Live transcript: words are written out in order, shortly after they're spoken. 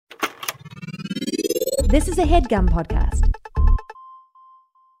This is a HeadGum podcast.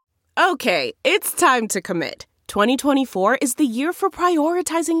 Okay, it's time to commit. 2024 is the year for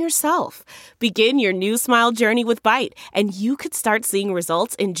prioritizing yourself. Begin your new smile journey with Byte, and you could start seeing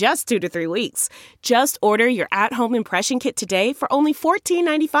results in just 2 to 3 weeks. Just order your at-home impression kit today for only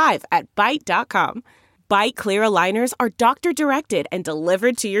 $14.95 at Byte.com. Byte Clear aligners are doctor-directed and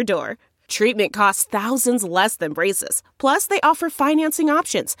delivered to your door. Treatment costs thousands less than braces. Plus, they offer financing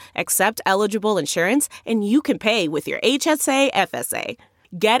options, accept eligible insurance, and you can pay with your HSA FSA.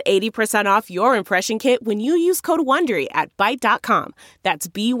 Get 80% off your impression kit when you use code WONDERY at Byte.com. That's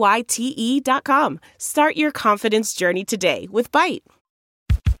BYTE.com. Start your confidence journey today with Byte.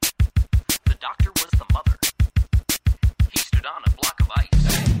 The doctor was the mother. He stood on a block of ice.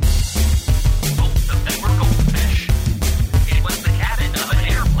 Both of them were goldfish. It was the cabin of an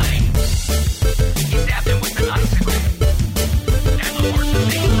airplane. He stabbed him with an icicle. And the horse was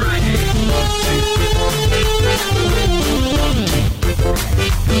named Friday.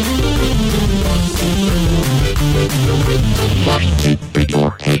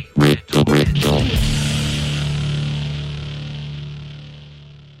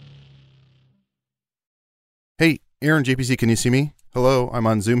 Hey, Aaron, JPC, can you see me? Hello, I'm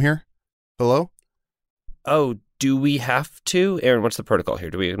on Zoom here. Hello? Oh, do we have to? Aaron, what's the protocol here?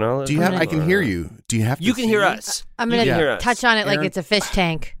 Do we acknowledge? Do you have? I can hear you. Do you have to You can see hear me? us. I'm going to touch on it like Aaron? it's a fish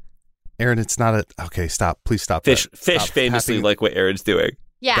tank. Aaron, it's not a... Okay, stop. Please stop Fish that. fish Stop famously tapping. like what Aaron's doing.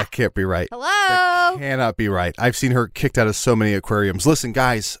 Yeah. That can't be right. Hello. That cannot be right. I've seen her kicked out of so many aquariums. Listen,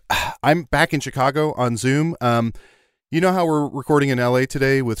 guys, I'm back in Chicago on Zoom. You know how we're recording in LA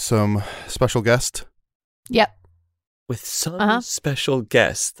today with some special guest? Yep. With some special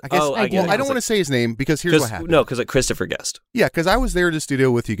guest. I guess. I get it. I don't want to say his name because here's what happened. No, because like Christopher guest. Yeah, because I was there in the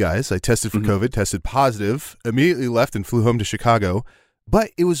studio with you guys. I tested for COVID, tested positive, immediately left and flew home to Chicago. But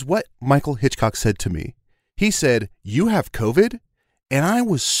it was what Michael Hitchcock said to me. He said, "You have COVID?" And I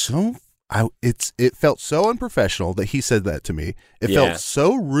was so... it felt so unprofessional that he said that to me. It felt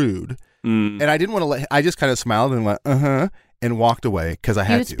so rude. And I didn't want to let... I just kind of smiled and went, and walked away because I had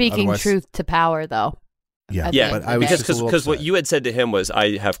to. He was speaking Otherwise, truth to power, though. Yeah, But I was because what you had said to him was,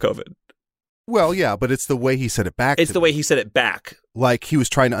 "I have COVID." Well, yeah, but it's the way he said it back. It's the way he said it back. Like he was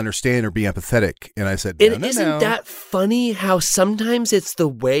trying to understand or be empathetic. And I said, And no, isn't that funny how sometimes it's the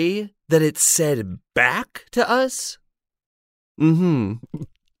way that it's said back to us? Mm-hmm.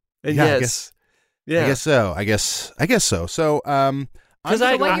 And yeah, yes. I guess so. I guess so. So, because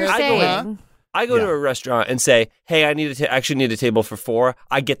what you're saying... I go to a restaurant and say, "Hey, I actually need a table for 4.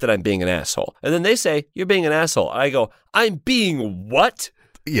 I get that I'm being an asshole." And then they say, "You're being an asshole." I go, "I'm being what?"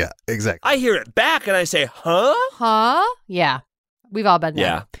 Yeah, exactly. I hear it back and I say, "Huh?" Huh? Yeah. We've all been there.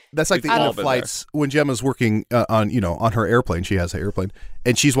 Yeah. That's like We've the all end of been flights when Gemma's working on her airplane. She has an airplane,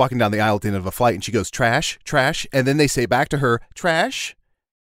 and she's walking down the aisle at the end of a flight, and she goes, "Trash, trash," and then they say back to her, "Trash."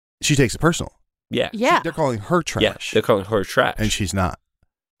 She takes it personal. Yeah. Yeah. They're calling her trash. Yeah, they're calling her trash. And she's not.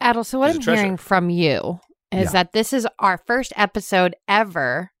 Adel, so what She's a I'm treasure. hearing from you is that this is our first episode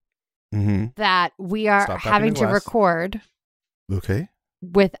ever that we are Stop tapping having the to glass. record Okay.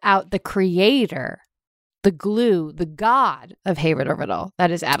 without the creator, the glue, the god of Hey Riddle Riddle.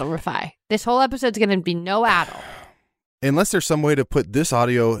 That is Adel Rafai. This whole episode's going to be no Adel. Unless there's some way to put this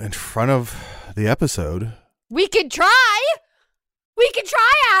audio in front of the episode. We could try. We can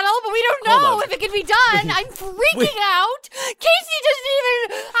try, Adel, but we don't Hold know on. if it can be done. I'm freaking out. Casey doesn't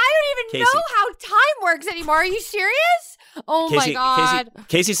even... I don't even Casey. know how time works anymore. Are you serious? Oh, my God.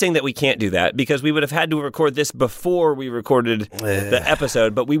 Casey's saying that we can't do that because we would have had to record this before we recorded the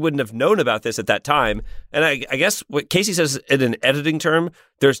episode, but we wouldn't have known about this at that time. And I guess what Casey says in an editing term,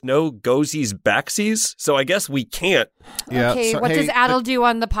 there's no goesies backsies, so I guess we can't. Yeah. Okay, what does Adel do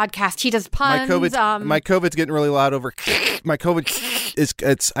on the podcast? He does puns. My COVID's getting really loud over. My COVID is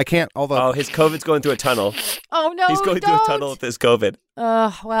I can't. Although his COVID's going through a tunnel. Oh no, He's going through a tunnel with his COVID.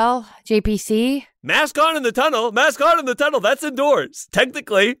 Well, JPC. Mask on in the tunnel. Mask on in the tunnel. That's indoors,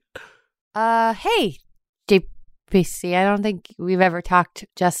 technically. Hey, JPC. I don't think we've ever talked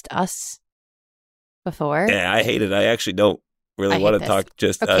just us before. Yeah, I hate it. I actually don't really want to talk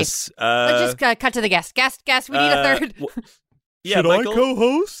just us. Let's just cut to the guest. Guest. We need a third. Yeah, should Michael? I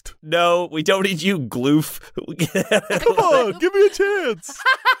co-host? No, we don't need you, Gloof. Come on, give me a chance.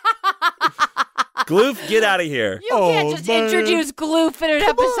 Gloof, get out of here. You can't just introduce Gloof in an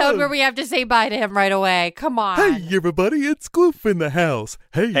episode where we have to say bye to him right away. Come on. Hey, everybody, it's Gloof in the house.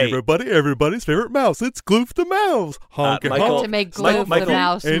 Hey, everybody, everybody's favorite mouse. It's Gloof the mouse. Honky Michael, honk. To make Gloof Michael, the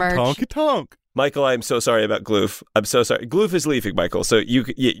mouse and merch. tonky tonk. Michael, I'm so sorry about Gloof. I'm so sorry. Gloof is leaving, Michael. So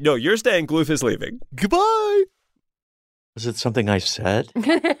you're staying. Gloof is leaving. Goodbye. Was it something I said?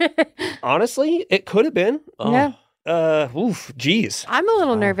 Honestly, it could have been. Oh. Yeah. Geez. I'm a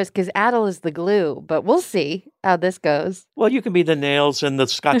little nervous because Adel is the glue, but we'll see how this goes. Well, you can be the nails and the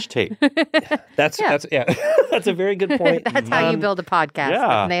Scotch tape. That's that's a very good point. That's how you build a podcast.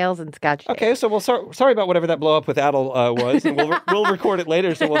 yeah. With nails and scotch tape. Okay, so sorry about whatever that blow up with Adel was, and we'll record it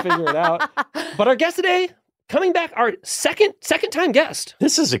later, so we'll figure it out. But our guest today, coming back, our second time guest.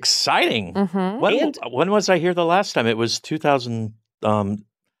 This is exciting. Mm-hmm. When was I here the last time? It was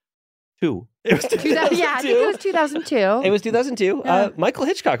 2002. It was 2002. Yeah, I think it was 2002. It was 2002. Yeah. Michael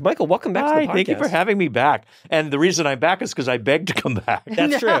Hitchcock. Michael, welcome back to the podcast. Thank you for having me back. And the reason I'm back is because I begged to come back.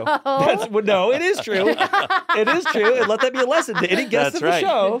 That's true. No, it is true. It is true. And let that be a lesson to any guest That's of the right.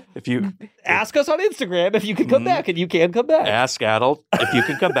 show. If you Ask us on Instagram if you can come back, and you can come back. ask Adel if you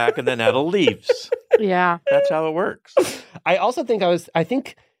can come back, and then Adel leaves. Yeah. That's how it works. I also think I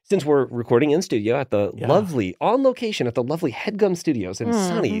think since we're recording in studio at the on location at the lovely Headgum Studios in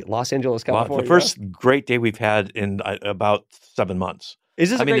sunny Los Angeles, Well, California. the first great day we've had in about 7 months. Is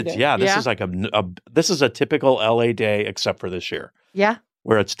this a great day? Yeah, this Yeah. is like this is a typical LA day, except for this year, Yeah.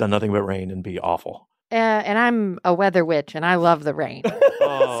 where it's done nothing but rain and be awful. And I'm a weather witch, and I love the rain.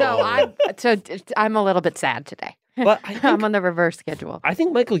 Oh. So I'm a little bit sad today. But I think, I'm on the reverse schedule. I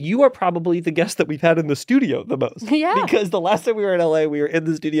think, Michael, you are probably the guest that we've had in the studio the most. Yeah. Because the last time we were in LA, we were in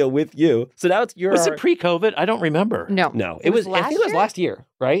the studio with you. So now it's your. Was it pre-COVID? I don't remember. No. No, It was I think it was last last year,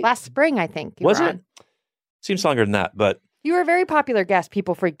 right? Last spring, I think. You Was were it? on. Seems longer than that, but You were a very popular guest.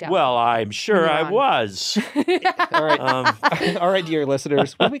 People freaked out. well, I'm sure I on. was. All right. Um, All right, dear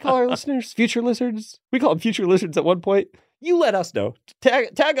listeners. What do we call our listeners? Future lizards? We call them future lizards at one point. You let us know.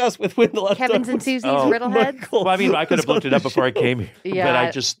 Tag us with when the last Kevin's time and was- Susie's Oh. Riddleheads. Michael well, I mean, I could have was looked on it up the before I show. came here,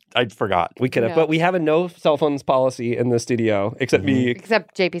 Yeah. but I forgot. We could have, No. but we have a no cell phones policy in the studio, except me.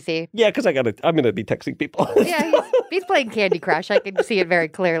 Except JPC. Yeah, because I'm gonna be texting people. Yeah, he's playing Candy Crush. I can see it very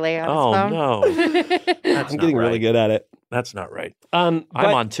clearly on his Oh phone. no, I'm getting really good at it. That's not right. But- I'm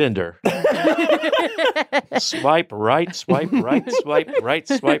on Tinder. Swipe right, swipe right, swipe right,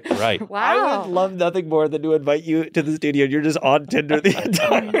 swipe right. I Wow. would love nothing more than to invite you to the studio. You're just on Tinder the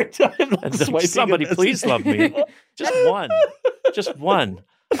entire time. like, And swiping somebody and please love me. Just one. Just one.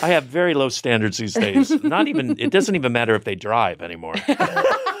 I have very low standards these days. It doesn't even matter if they drive anymore.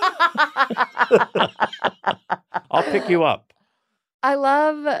 I'll pick you up. I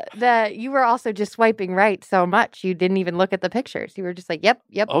love that you were also just swiping right so much. You didn't even look at the pictures. You were just like, yep.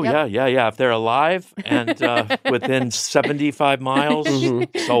 Oh, yep. yeah. If they're alive and within 75 miles,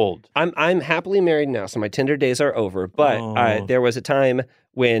 sold. I'm happily married now, so my Tinder days are over. But Oh. there was a time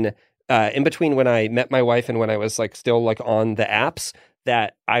when, in between when I met my wife and when I was like still like on the apps,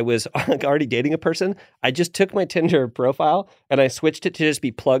 that I was like already dating a person. I just took my Tinder profile and I switched it to just be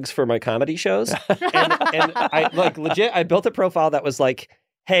plugs for my comedy shows. and I like legit, I built a profile that was like,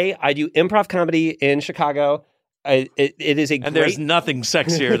 hey, I do improv comedy in Chicago. It is a And great. there's nothing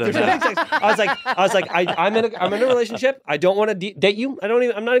sexier than that. I was like, I'm in a relationship. I don't want to date you.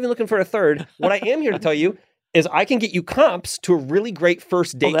 I'm not even looking for a third. What I am here to tell you is I can get you comps to a really great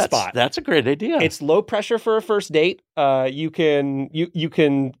first date spot. That's a great idea. It's low pressure for a first date. You can you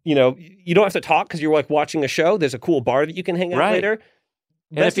don't have to talk because you're like watching a show. There's a cool bar that you can hang out Right. later.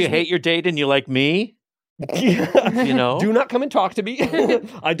 and if you hate your date and you like me, you know, do not come and talk to me.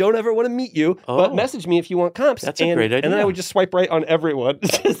 I don't ever want to meet you, but Oh. message me if you want comps. That's a great And then I idea. would just swipe right on everyone.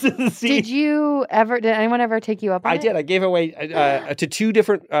 Just to see. Did anyone ever take you up on I it? did. I gave away to two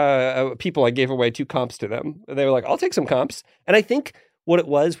different people. I gave away 2 comps to them. They were like, "I'll take some comps." And I think what it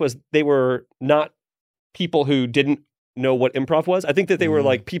was they were not people who didn't know what improv was. I think that they were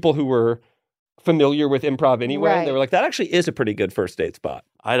like people who were familiar with improv anyway. And they Right. were like, "That actually is a pretty good first date spot."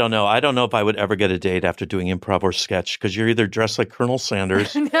 I don't know. I don't know if I would ever get a date after doing improv or sketch because you're either dressed like Colonel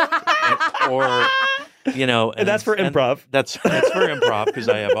Sanders or, you know. And that's for improv. That's for improv because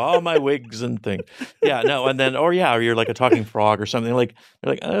I have all my wigs and things. Yeah, no. And then, or you're like a talking frog or something. Like,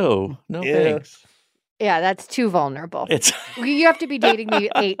 you're like, oh, no Yeah. thanks. Yeah, that's too vulnerable. It's You have to be dating me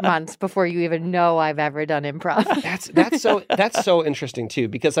 8 months before you even know I've ever done improv. That's so interesting too,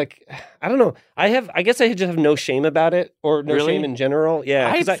 because like I don't know. I guess I just have no shame about it or no Really? shame in general.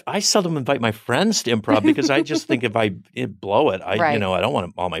 Yeah. 'Cause I seldom invite my friends to improv because I just think if I blow it, I Right. don't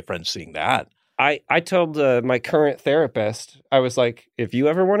want all my friends seeing that. I told my current therapist, I was like, if you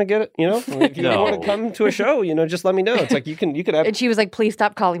ever want to get it, if you No. want to come to a show, just let me know. It's like you could have. And she was like, please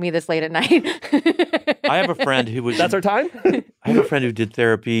stop calling me this late at night. I have a friend who was That's our time. I have a friend who did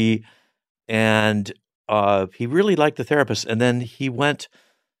therapy, and he really liked the therapist. And then he went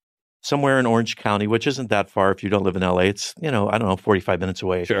somewhere in Orange County, which isn't that far if you don't live in LA. It's I don't know, 45 minutes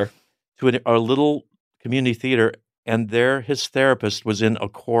away. Sure. To a little community theater, and there his therapist was in a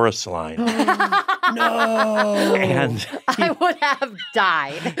chorus line. No. And I would have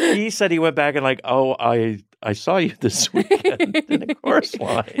died. he said he went back and like, oh, I saw you this weekend in a chorus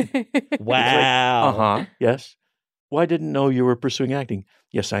line. Wow. Uh-huh. Yes. Well, I didn't know you were pursuing acting.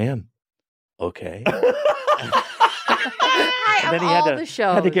 Yes, I am. Okay. And then he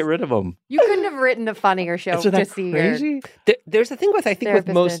had to get rid of him. You couldn't have written a funnier show Isn't to that see crazy? There's the thing with, I think, with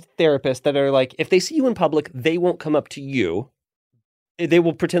Therapist most therapists that are like, if they see you in public, they won't come up to you. They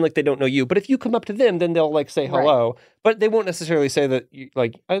will pretend like they don't know you. But if you come up to them, then they'll like say hello. But they won't necessarily say that you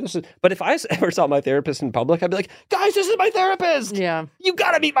like, oh, this is. But if I ever saw my therapist in public, I'd be like, guys, this is my therapist. Yeah. You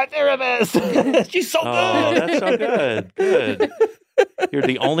got to meet my therapist. She's so Oh, good. that's so good. Good. You're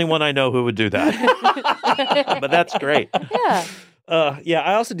the only one I know who would do that. But that's great. Yeah. Yeah,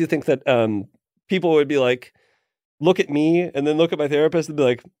 I also do think that people would be like, look at me and then look at my therapist and be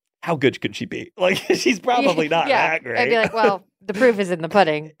like, how good could she be? Like, she's probably not that great. I'd be like, well, the proof is in the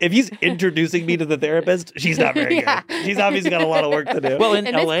pudding. If he's introducing me to the therapist, she's not very good. She's obviously got a lot of work to do. Well, in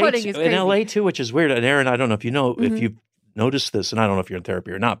And this pudding is crazy. LA too, which is weird. And Aaron, I don't know if you know, if you've noticed this, and I don't know if you're in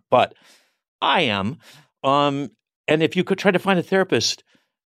therapy or not, but I am. And if you could try to find a therapist,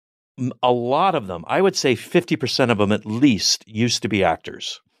 a lot of them, I would say 50% of them at least, used to be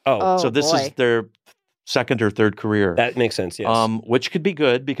actors. Oh, So this is their second or third career. that makes sense, yes. Which could be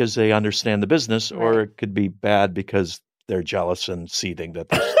good because they understand the business, or it could be bad because they're jealous and seething that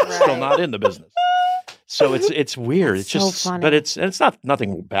they're still not in the business. So it's weird. That's it's just, so funny. but it's not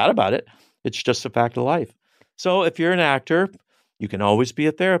nothing bad about it. It's just a fact of life. So if you're an actor, you can always be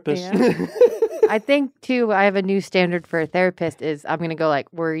a therapist. Yeah. I think too, I have a new standard for a therapist is I'm going to go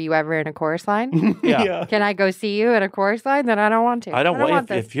like, were you ever in a chorus line? Yeah. Can I go see you in a chorus line? Then I don't want to. I don't want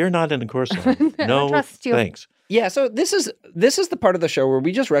this. if you're not in a course line, I no trust you. thanks. Yeah, so this is the part of the show where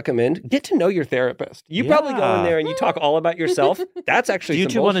we just recommend get to know your therapist. You probably go in there and you talk all about yourself. That's actually Do you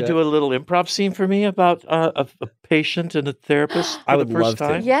some two want to bullshit. do a little improv scene for me about a patient and a therapist for I would the first love to.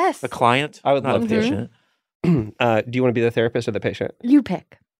 time? Yes. A client? I would not love a to. patient. Do you want to be the therapist or the patient? You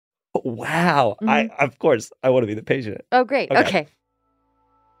pick. Oh, wow. Of course, I want to be the patient. Oh, great. Okay. Okay.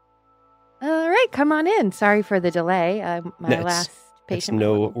 All right, come on in. Sorry for the delay. My It's- last It's patient.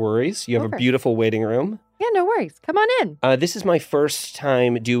 no was a little- worries. You have over. a beautiful waiting room. Yeah, no worries. Come on in. This is my first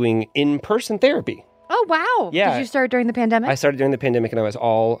time doing in-person therapy. Oh, wow. Yeah. Did you start during the pandemic? I started during the pandemic and I was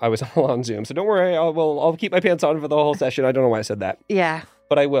all on Zoom. So don't worry, I'll keep my pants on for the whole session. I don't know why I said that, Yeah.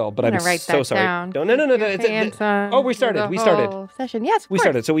 but I will. But I'm I'm gonna write so that sorry. down. No. Keep your it's- pants on oh, we for started. the We started. whole session. Yes, of We course.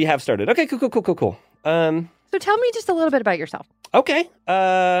 started. So we have started. Okay, cool. So tell me just a little bit about yourself. Okay.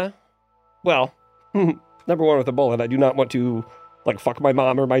 Well, number one with a bullet, I do not want to like fuck my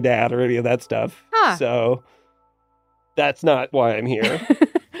mom or my dad or any of that stuff. Huh. So that's not why I'm here.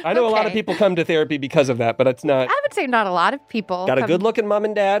 I know a lot of Okay. people come to therapy because of that, but it's not. I would say not a lot of people. Got a come- good-looking mom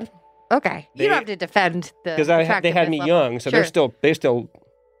and dad Okay. They- You don't have to defend the because they had attractiveness me level. young, so Sure. they're still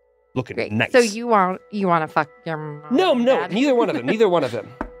looking Great. nice. So you want to fuck your mom? No, and dad? neither one of them. Neither one of them.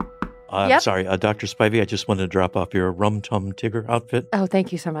 Yep. Sorry, Dr. Spivey, I just wanted to drop off your Rum Tum Tigger outfit. Oh,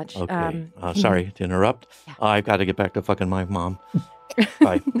 thank you so much. Okay. Sorry to interrupt. Yeah. I've got to get back to fucking my mom.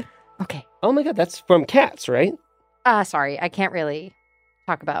 Bye. Okay. Oh my god, that's from Cats, right? Sorry, I can't really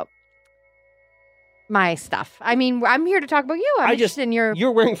talk about my stuff. I mean, I'm here to talk about you. I'm I just- interested in your.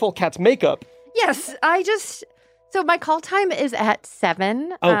 You're wearing full Cats makeup. Yes, So my call time is at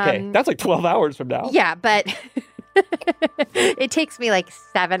 7. Okay, that's like 12 hours from now. Yeah, but it takes me like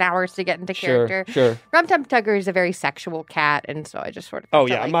 7 hours to get into character. Sure. Rum Tum Tugger is a very sexual cat, and so I just sort of. Oh felt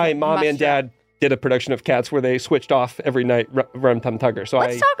yeah, like my it mom and mustered. dad did a production of Cats where they switched off every night Rum Tum Tugger. So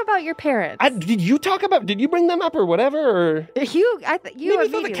Let's talk about your parents. did you bring them up or whatever? Or You maybe throw the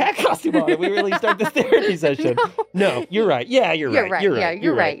immediately- cat costume on and we really start the therapy session. No, you're right. Yeah, you're right. You're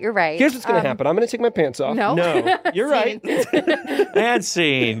right. You're right. Here's what's going to happen. I'm going to take my pants off. No. You're right. And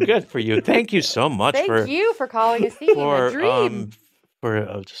scene. Good for you. Thank you so much Thank you for calling a scene for a dream.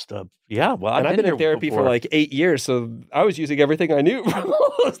 yeah. Well, And I've been in here therapy before. for like 8 years, so I was using everything I knew from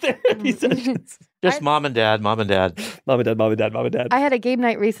all those therapy sessions. just mom and dad. Mom and dad. I had a game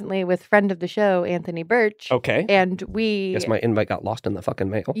night recently with friend of the show, Anthony Birch. Okay. And we. Guess my invite got lost in the fucking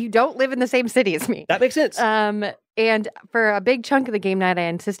mail. You don't live in the same city as me. That makes sense. And for a big chunk of the game night, I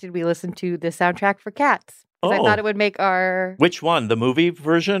insisted we listen to the soundtrack for Cats. Because I Oh. thought it would make our. Which one? The movie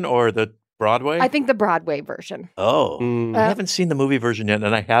version or the Broadway? I think the Broadway version. Oh, Mm. I haven't seen the movie version yet,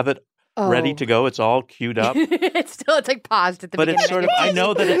 and I have it ready to go. It's all queued up. it's like paused at the But beginning. it's sort of, I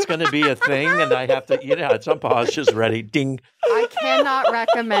know that it's going to be a thing, and I have to, it's on pause, just ready. Ding. I cannot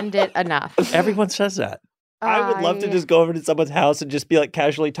recommend it enough. Everyone says that. I would love to just go over to someone's house and just be like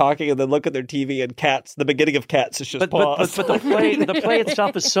casually talking and then look at their TV and Cats. The beginning of Cats is just pause. But the play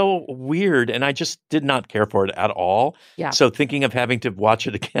itself is so weird, and I just did not care for it at all. Yeah. So thinking of having to watch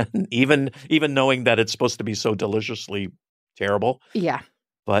it again, even knowing that it's supposed to be so deliciously terrible. Yeah.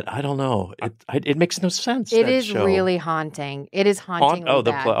 But I don't know. It makes no sense. It that is show. really haunting. It is haunting.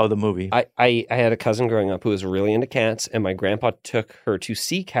 The movie. I had a cousin growing up who was really into cats, and my grandpa took her to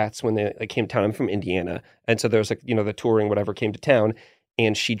see cats when they came to town. I'm from Indiana, and so there was the touring whatever came to town,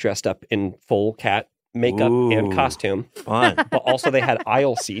 and she dressed up in full cat makeup and costume. Fun. But also they had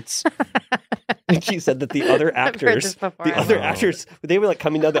aisle seats. And she said that the other actors, they were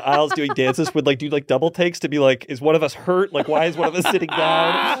coming down the aisles doing dances, would do double takes to be like, is one of us hurt? Why is one of us sitting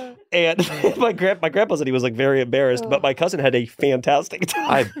down? And my grandpa said he was very embarrassed, but my cousin had a fantastic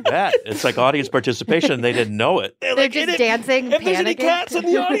time. I bet. It's like audience participation. They didn't know it. They're just dancing, if there's any cats in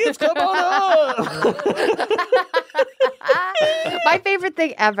the audience, come on up. My favorite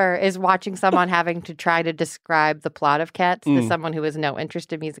thing ever is watching someone having to try to describe the plot of Cats to someone who has no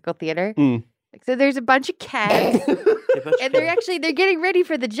interest in musical theater. So there's a bunch of cats, and they're getting ready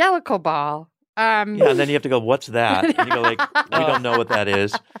for the Jellicle Ball. And then you have to go, what's that? And you go we don't know what that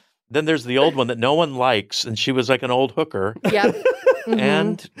is. Then there's the old one that no one likes, and she was like an old hooker. Yep.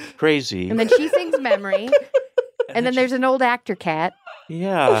 And crazy. And then she sings Memory. and then there's an old actor cat.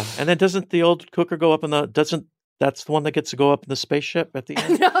 Yeah. And then doesn't the old hooker go up that's the one that gets to go up in the spaceship at the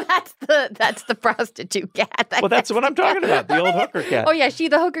end? No, that's the prostitute cat. Well, that's what I'm talking about, the old hooker cat. Oh, yeah,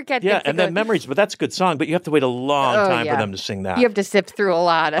 the hooker cat. Yeah, and then Memories, but that's a good song, but you have to wait a long time for them to sing that. You have to sift through a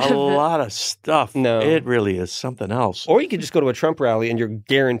lot of stuff. No. It really is something else. Or you could just go to a Trump rally and you're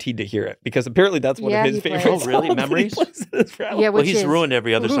guaranteed to hear it, because apparently that's one of his favorite songs. Oh, really? Memories? Yeah, well, he's ruined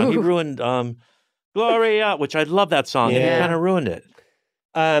every other song. He ruined Gloria, which I love that song, and he kind of ruined it.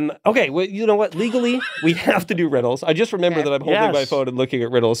 Okay, well, you know what? Legally, we have to do riddles. I just remember that I'm holding my phone and looking at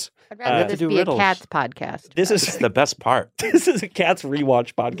riddles. I'd rather this be riddles. A Cats podcast. This is the best part. This is a Cats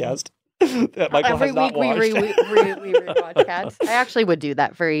rewatch podcast that Michael Every has not week watched. we rewatch Cats. I actually would do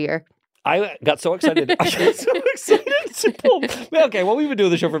that for a year. I got so excited. Okay, well, we've been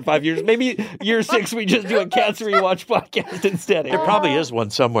doing the show for 5 years. Maybe year 6, we just do a Cats rewatch podcast instead. There probably is one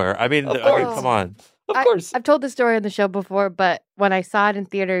somewhere. I mean, come on. Of course. I've told this story on the show before, but when I saw it in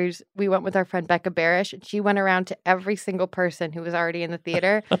theaters, we went with our friend Becca Barish, and she went around to every single person who was already in the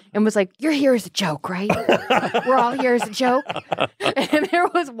theater and was like, "You're here as a joke, right? We're all here as a joke." And there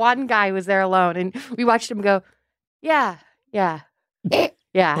was one guy who was there alone, and we watched him go, yeah.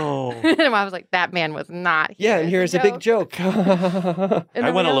 Oh. And I was like, that man was not here. Yeah, and here's a big joke. I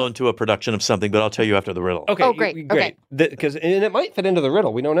went alone to a production of something, but I'll tell you after the riddle. Okay. Oh, great. Okay. Because and it might fit into the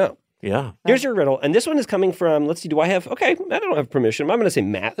riddle. We don't know. Yeah. Here's your riddle. And this one is coming from, let's see, do I have, okay, I don't have permission. I'm going to say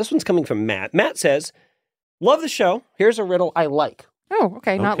Matt. This one's coming from Matt. Matt says, love the show. Here's a riddle I like. Oh,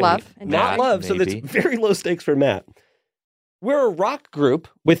 okay. Not love. Not love. So that's very low stakes for Matt. We're a rock group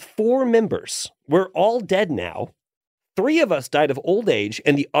with 4 members. We're all dead now. 3 of us died of old age,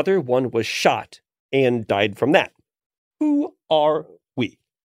 and the other one was shot and died from that. Who are we?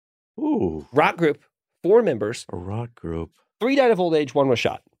 Ooh. Rock group, 4 members. A rock group. 3 died of old age, 1 was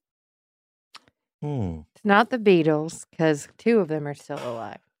shot. It's not the Beatles, because 2 of them are still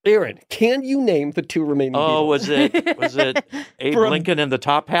alive. Aaron, can you name the 2 remaining Beatles? Was it Abe Lincoln and the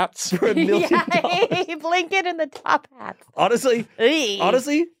Top Hats? For $1 million. Abe Lincoln and the Top Hats. Honestly,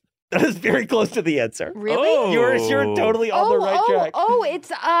 that is very close to the answer. Really? Oh. You're totally on the right track.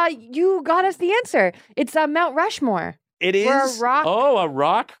 It's you got us the answer. It's Mount Rushmore. It is. We're a rock. Oh, a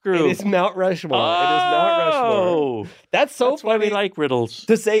rock group. It is Mount Rushmore. It is Mount Rushmore. That's why funny we like riddles.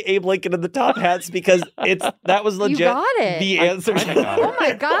 to say Abe Lincoln and the Top Hats, because that was legit. You got it. The answer. Oh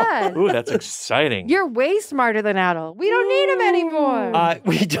my God. Ooh, that's exciting. You're way smarter than Adel. We don't need him anymore.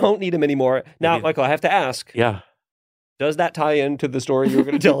 We don't need him anymore. Now, Michael, I have to ask. Yeah. Does that tie into the story you were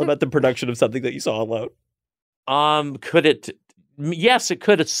going to tell about the production of something that you saw alone? Could it? Yes, it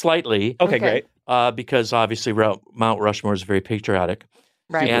could. Slightly. Okay, great. Because obviously Mount Rushmore is very patriotic,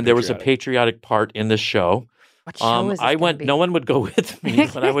 Right. and there was a patriotic part in this show. What show is this I gonna went. be? No one would go with me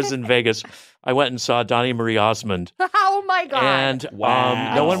when I was in Vegas. I went and saw Donnie Marie Osmond, Oh my God. and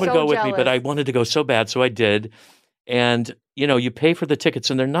Wow. no one would so go with me, jealous. but I wanted to go so bad, so I did. And you pay for the tickets,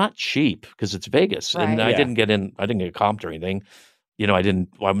 and they're not cheap because it's Vegas, Right. and I Yeah. didn't get in. I didn't get comped or anything.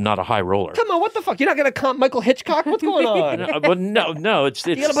 I'm not a high roller. Come on, what the fuck? You're not going to comp Michael Hitchcock? What's going on? Well, no, it's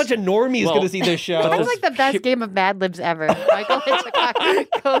You got a bunch of normies well, going to see this show. Sounds like the best game of Mad Libs ever. Michael Hitchcock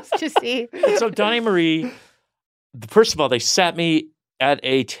goes to see. So Donnie Marie, first of all, they sat me at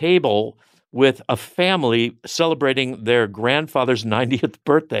a table with a family celebrating their grandfather's 90th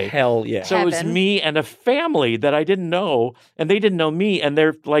birthday. Hell yeah. So it was Heaven. me and a family that I didn't know, and they didn't know me, and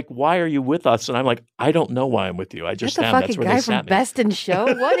they're like, "Why are you with us?" And I'm like, "I don't know why I'm with you. I just That's a am." That's fucking where guy they from sat me. Best in Show.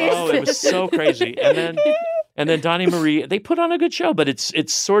 What is Oh, this? it was so crazy. And then Donnie Marie, they put on a good show, but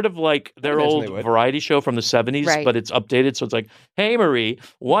it's sort of like their imagine old they would. variety show from the 70s, Right. but it's updated. So it's like, "Hey, Marie,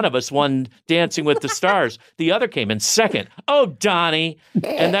 one of us won Dancing with the Stars. The other came in second. Oh, Donnie."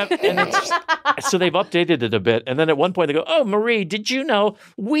 And so they've updated it a bit. And then at one point they go, "Oh, Marie, did you know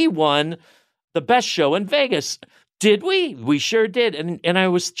we won the best show in Vegas? Did we? We sure did." And I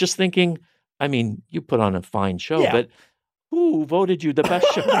was just thinking, I mean, you put on a fine show, Yeah. but who voted you the best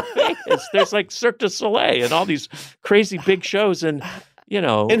show in Vegas? There's like Cirque du Soleil and all these crazy big shows, and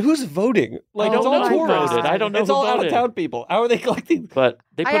And who's voting? Like, I it's don't all know who tourists. voted. I don't know It's who all voted. out of town people. How are they collecting? But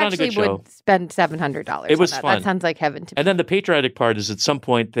they I put on a actually good show. would spend $700. It was on that. fun. That sounds like heaven to me. And then the patriotic part is at some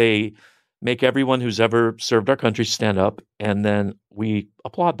point they make everyone who's ever served our country stand up, and then we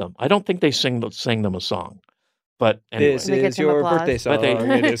applaud them. I don't think they sang them a song, but anyway. This They get is some your applause. birthday song. But they-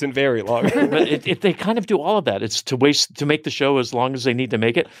 It isn't very long. But if they kind of do all of that, it's to make the show as long as they need to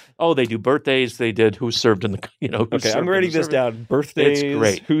make it. Oh, they do birthdays. They did who served in the who Okay, served I'm in writing the this service. down. Birthdays. It's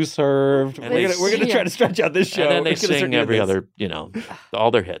great. Who served? And We're they- gonna try to stretch out this show. And then they We're gonna start sing doing every this. other,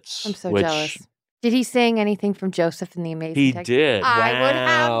 all their hits. I'm so which jealous. Did he sing anything from Joseph and the Amazing He Technicolor? did. I would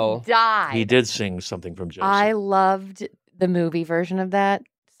Wow. have died. He did sing something from Joseph. I loved the movie version of that.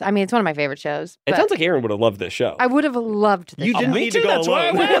 I mean, it's one of my favorite shows. It but sounds like Aaron would have loved this show. I would have loved this You show. didn't me need to too, go that's why I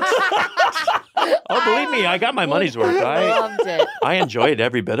alone. Oh, believe me, I got my money's worth. I loved it. I enjoyed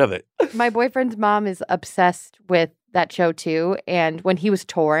every bit of it. My boyfriend's mom is obsessed with that show too. And when he was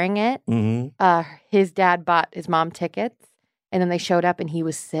touring it, Hmm. his dad bought his mom tickets, and then they showed up, and he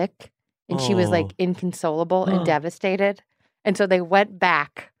was sick, and she was like Oh. inconsolable and devastated. And so they went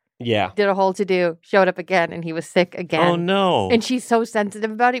back, Yeah. did a whole to do, showed up again, and he was sick again. Oh no! And she's so sensitive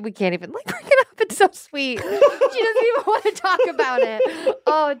about it. We can't even bring it up. It's so sweet. She doesn't even want to talk about it.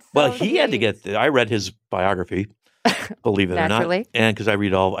 Oh, it's so Well, he had to sweet. get. I read his biography. Believe it or Naturally. not, and because I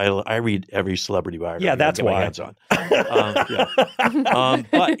read I read every celebrity biography. Yeah, I that's get my why. hands on.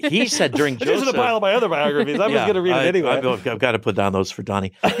 But he said during There's Joseph. just a pile of my other biographies. I'm just going to read it anyway. I've got to put down those for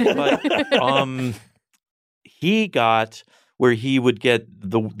Donnie. But he got where he would get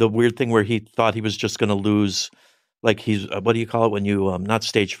the weird thing where he thought he was just going to lose, like he's what do you call it when you not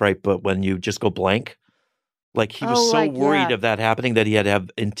stage fright, but when you just go blank. Like he was Oh, so like, worried yeah. of that happening that he had to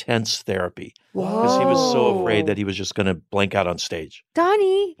have intense therapy because he was so afraid that he was just going to blank out on stage.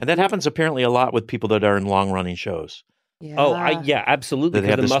 Donnie. And that happens apparently a lot with people that are in long running shows. Yeah. Oh, yeah, absolutely. That they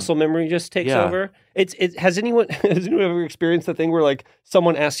Because have the this- muscle memory just takes Yeah. over. Has anyone ever experienced the thing where like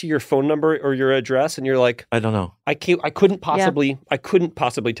someone asks you your phone number or your address and you're like, I don't know. I couldn't possibly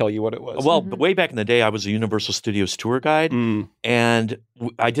tell you what it was. Well, but way back in the day, I was a Universal Studios tour guide, and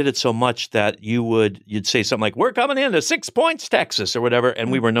I did it so much that you'd say something like, "We're coming in to 6 Points, Texas," or whatever,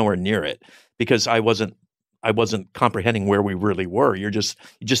 and we were nowhere near it because I wasn't comprehending where we really were. You just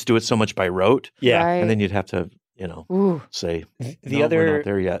do it so much by rote, yeah. Right. and then you'd have to Ooh. say, The "No, other we're not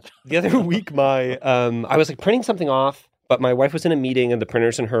there yet." The other week, I was like printing something off, but my wife was in a meeting and the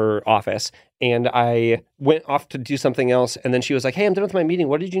printer's in her office, and I went off to do something else. And then she was like, "Hey, I'm done with my meeting.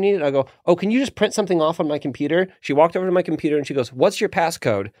 What did you need?" And I go, "Oh, can you just print something off on my computer?" She walked over to my computer and she goes, "What's your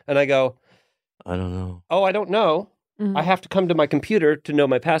passcode?" And I go, I don't know. "Oh, I don't know. Mhm. I have to come to my computer to know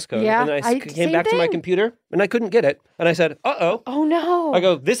my passcode." Yeah, and then I came same back to my thing. computer and I couldn't get it. And I said, "Uh-oh." Oh no. I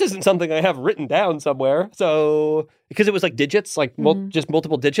go, "This isn't something I have written down somewhere." So, because it was like digits, like just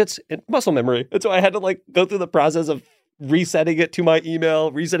multiple digits, and muscle memory. And so I had to like go through the process of resetting it to my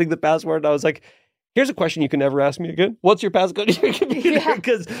email, resetting the password. And I was like, here's a question you can never ask me again. What's your passcode to your computer? Yeah.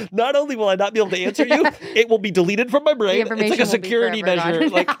 Because not only will I not be able to answer you, it will be deleted from my brain. It's like information a will be security forever measure.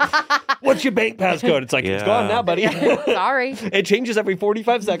 gone. Like, what's your bank passcode? It's like, it's gone Yeah. now, buddy. Sorry. It changes every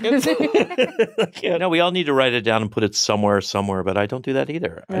 45 seconds. I can't. No, we all need to write it down and put it somewhere, but I don't do that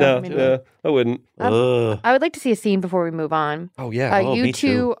either. No, me I wouldn't. Ugh. I would like to see a scene before we move on. Oh, yeah. You me two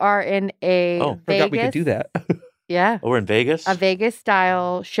too. are in a Oh, Vegas. Forgot we could do that. Yeah. Oh, we're in Vegas? A Vegas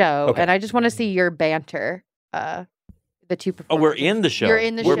style show. Okay. And I just want to see your banter. The two Oh, performers. we're in the show. You're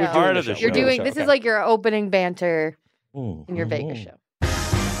in the we're show. part of the show. You're We're in the doing show, this okay. is like your opening banter Mm. in your Vegas show.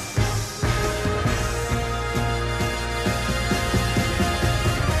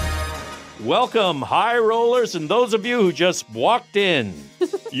 Welcome, high rollers, and those of you who just walked in.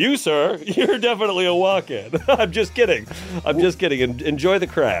 You, sir, you're definitely a walk-in. I'm just kidding. Enjoy the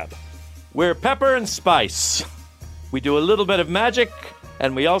crab. We're pepper and spice. We do a little bit of magic,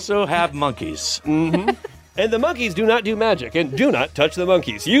 and we also have monkeys. And the monkeys do not do magic, and do not touch the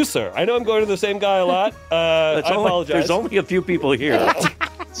monkeys. You, sir. I know I'm going to the same guy a lot. I apologize. There's only a few people here.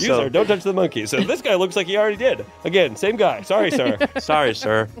 You, sir, don't touch the monkeys. So this guy looks like he already did. Again, same guy. Sorry, sir. Sorry,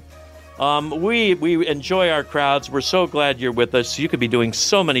 sir. We enjoy our crowds. We're so glad you're with us. You could be doing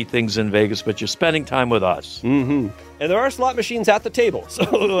so many things in Vegas, but you're spending time with us. Mm-hmm. And there are slot machines at the table. So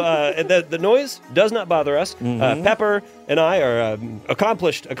the noise does not bother us. Pepper and I are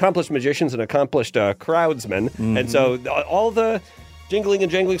accomplished magicians and accomplished crowdsmen. And so all the jingling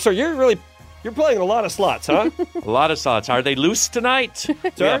and jangling. Sir, you're playing a lot of slots, huh? A lot of slots. Are they loose tonight?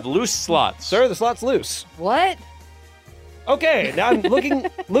 We have loose slots. Sir, the slot's loose. What? Okay, now I'm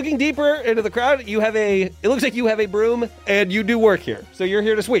looking deeper into the crowd. It looks like you have a broom and you do work here. So you're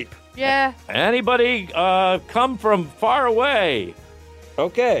here to sweep. Yeah. Anybody come from far away?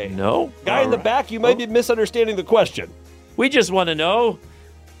 Okay. No? Guy in the back, you might be misunderstanding the question. We just want to know,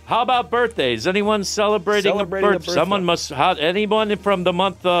 how about birthdays? Anyone celebrating a birthday? Someone must. Anyone from the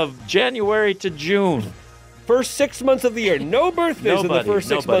month of January to June? First 6 months of the year. No birthdays in the first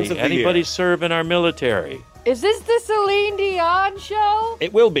 6 months of the year. Anybody serve in our military? Is this the Celine Dion show?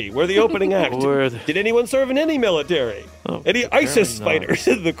 It will be. We're the opening act. Did anyone serve in any military? Any ISIS fighters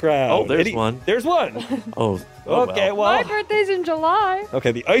in the crowd? Oh, there's one. There's one. Okay, well. My birthday's in July.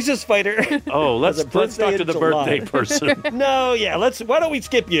 Okay, the ISIS fighter. Oh, let's talk to the birthday person. No, yeah, why don't we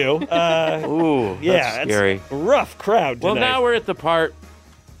skip you? Ooh, that's scary. It's a rough crowd tonight. Well, now we're at the part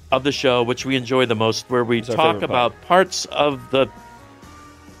of the show which we enjoy the most, where we talk about parts of the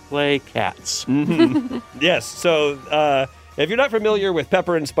play Cats. Mm-hmm. Yes, so if you're not familiar with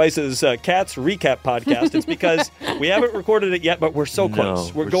Pepper and Spice's Cats Recap podcast, it's because we haven't recorded it yet, but we're so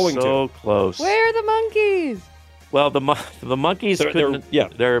close. We're going so to. Close. Where are the monkeys? Well, the monkeys couldn't.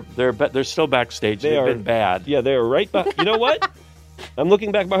 They're still backstage. They've been bad. Yeah, they're right back. You know what? I'm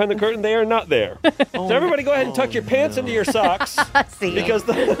looking back behind the curtain. They are not there. So everybody go ahead and tuck your pants into your socks. Because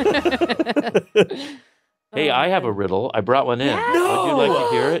Hey, I have a riddle. I brought one in. No. Would you like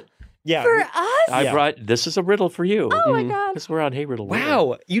to hear it? Yeah. For us? This is a riddle for you. Oh, my God. Because we're on Hey Riddle.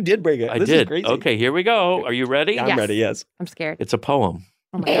 Wow. You did bring it. I this did. Is crazy. Okay, here we go. Are you ready? I'm ready, yes. I'm scared. It's a poem.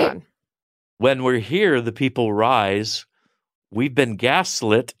 Oh, my God. When we're here, the people rise. We've been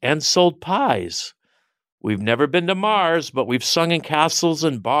gaslit and sold pies. We've never been to Mars, but we've sung in castles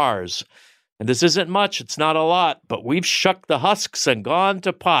and bars. And this isn't much, it's not a lot, but we've shucked the husks and gone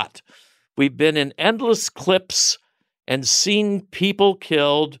to pot. We've been in endless clips and seen people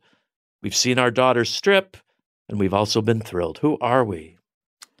killed. We've seen our daughters strip, and we've also been thrilled. Who are we?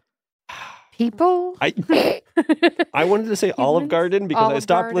 People? I wanted to say Olive Garden because I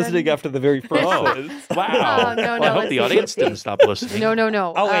stopped listening after the very first one. Wow. No, I hope the audience didn't stop listening.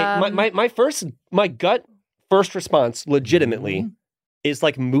 No. Oh, wait. My gut first response, legitimately, is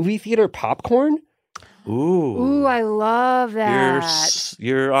like movie theater popcorn. Ooh, I love that.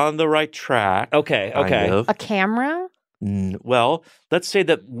 You're on the right track. Okay. Kind of. A camera? Well, let's say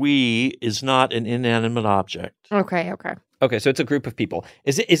that we is not an inanimate object. Okay. Okay, so it's a group of people.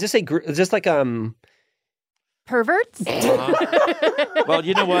 Is this a group? Is this like perverts? Well,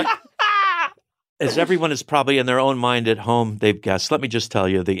 you know what? As everyone is probably in their own mind at home, they've guessed. Let me just tell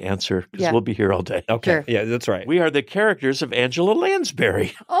you the answer, because we'll be here all day. Okay, sure. Yeah, that's right. We are the characters of Angela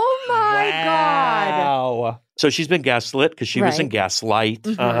Lansbury. Oh my God! Wow. So she's been gaslit because she was in Gaslight,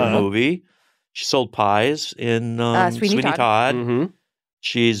 the movie. She sold pies in Sweeney Todd. Mm-hmm.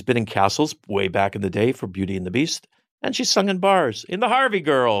 She's been in castles way back in the day for Beauty and the Beast, and she's sung in bars in the Harvey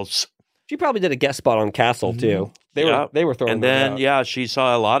Girls. She probably did a guest spot on Castle too. They were throwing. And then she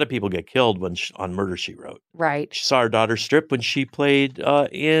saw a lot of people get killed on Murder, She Wrote. Right. She saw her daughter strip when she played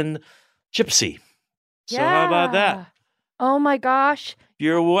in Gypsy. So how about that? Oh my gosh.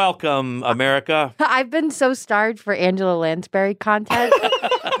 You're welcome, America. I've been so starved for Angela Lansbury content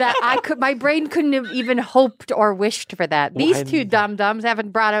that my brain couldn't have even hoped or wished for that. These two dum-dums haven't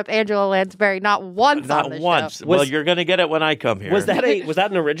brought up Angela Lansbury not once on the show. Well, you're going to get it when I come here. Was that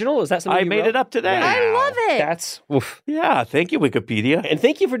an original? Was that something I you made wrote? it up today. Wow. I love it. That's oof. Yeah, thank you, Wikipedia. And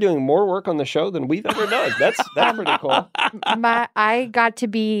thank you for doing more work on the show than we've ever done. That's pretty cool. I got to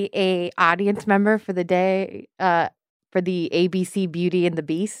be a audience member for the day for the ABC Beauty and the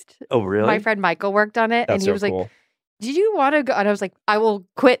Beast. Oh, really? My friend Michael worked on it, and he was cool. like, "Did you want to go?" And I was like, "I will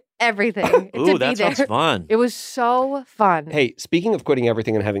quit everything to be that there." sounds fun. It was so fun. Hey, speaking of quitting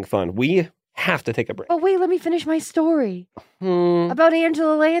everything and having fun, we have to take a break. Oh, wait, let me finish my story about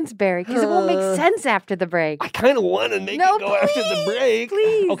Angela Lansbury, because it won't make sense after the break. I kind of want to make it go after the break.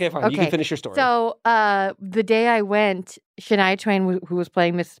 Please. Okay, fine. You can finish your story. So the day I went, Shania Twain, who was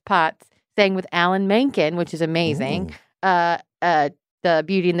playing Mrs. Potts, sang with Alan Menken, which is amazing, the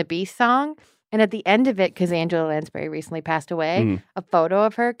Beauty and the Beast song. And at the end of it, because Angela Lansbury recently passed away, a photo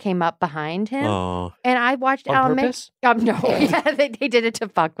of her came up behind him. Oh. And I watched On Alan purpose? Menken. No, yeah, they did it to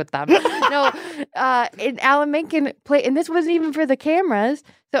fuck with them. No, and Alan Menken play, and this wasn't even for the cameras.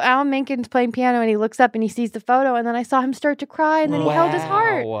 So Alan Menken's playing piano, and he looks up and he sees the photo, and then I saw him start to cry, and then he held his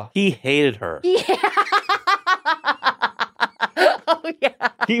heart. Wow. He hated her. Yeah. Oh yeah.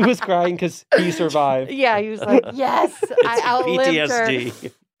 He was crying because he survived. Yeah, he was like, "Yes, I outlived her."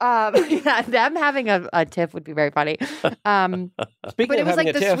 PTSD. Yeah, them having a tiff would be very funny. Speaking But it of was having like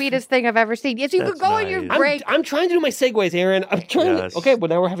a the tiff, sweetest thing I've ever seen. Yes, you could That's go on your nice. break. I'm trying to do my segues, Aaron. I'm trying Yes. to. Okay, well,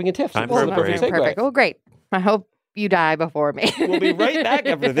 now we're having a tiff. Time This for is a the perfect break. segue. Perfect. Well, great. I hope you die before me. We'll be right back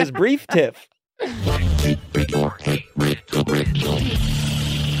after this brief tiff.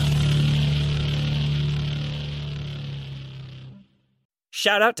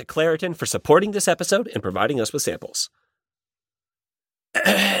 Shout out to Claritin for supporting this episode and providing us with samples.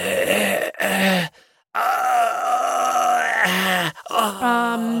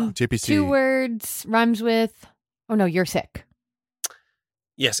 JPC. 2 words rhymes with, oh no, you're sick.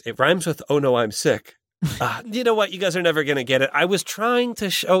 Yes, it rhymes with, oh no, I'm sick. You know what? You guys are never going to get it. I was trying to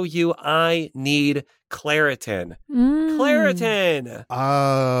show you I need Claritin. Claritin!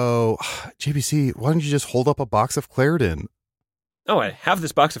 Oh, JPC, why don't you just hold up a box of Claritin? Oh, I have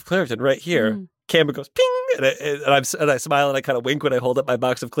this box of Claritin right here. Camera goes ping, and I smile and I kind of wink when I hold up my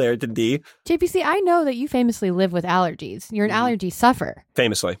box of Claritin D. JPC, I know that you famously live with allergies. You're an allergy sufferer.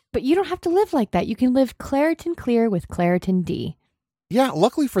 Famously. But you don't have to live like that. You can live Claritin Clear with Claritin D. Yeah,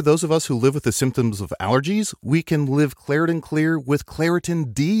 luckily for those of us who live with the symptoms of allergies, we can live Claritin Clear with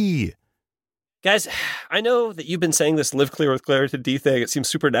Claritin D. Guys, I know that you've been saying this live clear with Claritin D thing. It seems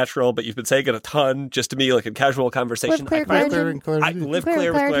supernatural, but you've been saying it a ton just to me, like in casual conversation. Live clear, I Claritin. live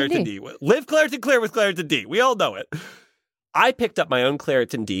clear with Claritin D. Live Claritin Clear with Claritin D. We all know it. I picked up my own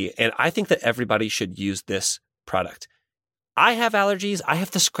Claritin D, and I think that everybody should use this product. I have allergies. I have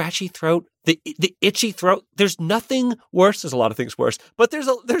the scratchy throat, the itchy throat. There's nothing worse. There's a lot of things worse, but there's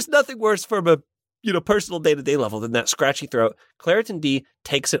nothing worse from a personal day-to-day level than that scratchy throat. Claritin D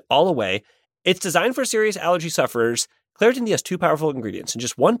takes it all away. It's designed for serious allergy sufferers. Claritin D has 2 powerful ingredients in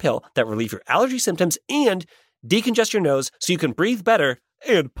just one pill that relieve your allergy symptoms and decongest your nose so you can breathe better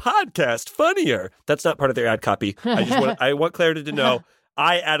and podcast funnier. That's not part of their ad copy. I want Claritin to know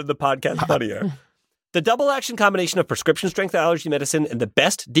I added the podcast funnier. The double action combination of prescription strength allergy medicine and the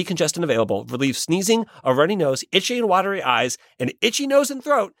best decongestant available relieves sneezing, a runny nose, itchy and watery eyes, an itchy nose and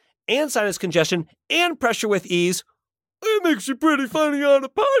throat, and sinus congestion and pressure with ease. It makes you pretty funny on a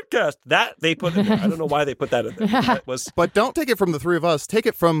podcast. That they put in there. I don't know why they put that in there. That was But don't take it from the 3 of us. Take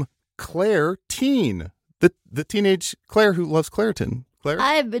it from Claire Teen, the teenage Claire who loves Claritin. Claire?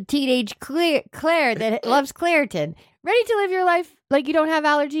 I'm a teenage Claire that loves Claritin. Ready to live your life like you don't have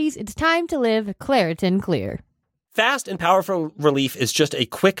allergies? It's time to live Claritin Clear. fast and powerful relief is just a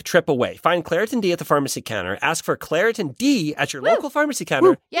quick trip away. Find Claritin D at the pharmacy counter. Ask for Claritin D at your local pharmacy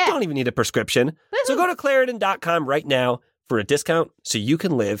counter. Yeah. You don't even need a prescription. So go to Claritin.com right now for a discount so you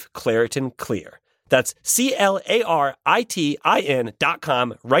can live Claritin Clear. That's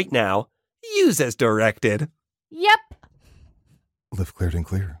CLARITIN.com right now. Use as directed. Yep. Live Claritin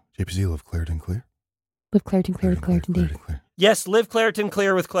Clear. JPZ, live Claritin Clear. Live Claritin Clear with Claritin D. Clear. Yes, live Claritin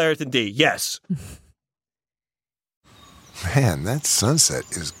Clear with Claritin D. Yes. Man, that sunset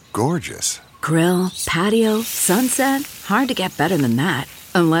is gorgeous. Grill, patio, sunset. Hard to get better than that.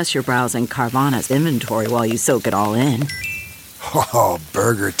 Unless you're browsing Carvana's inventory while you soak it all in. Oh,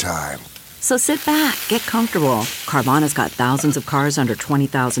 burger time. So sit back, get comfortable. Carvana's got thousands of cars under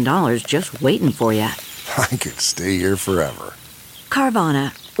 $20,000 just waiting for you. I could stay here forever.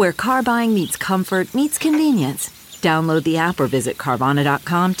 Carvana, where car buying meets comfort meets convenience. Download the app or visit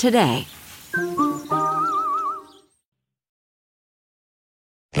Carvana.com today.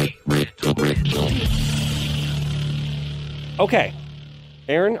 Okay.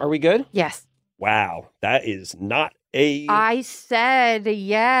 Aaron, are we good? Yes. Wow. That is not a... I said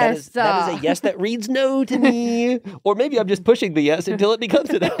yes. That is a yes that reads no to me. Or maybe I'm just pushing the yes until it becomes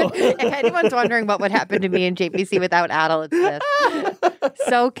a no. If anyone's wondering what would happen to me in JPC without Adel, it's this.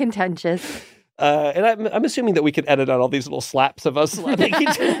 So contentious. And I'm assuming that we could edit out all these little slaps of us slapping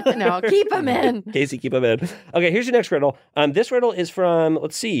each other. No, keep them in. Casey, keep them in. Okay, here's your next riddle. This riddle is from,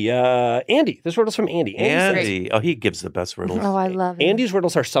 let's see, Andy. This riddle's from Andy. Andy. Oh, he gives the best riddles. Oh, I love it. Andy's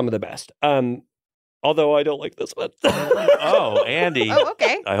riddles are some of the best. Although I don't like this one. Oh, Andy. Oh,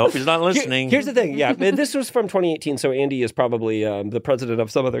 okay. I hope he's not listening. Here's the thing. Yeah, this was from 2018, so Andy is probably the president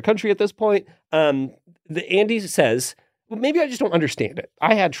of some other country at this point. Andy says, maybe I just don't understand it.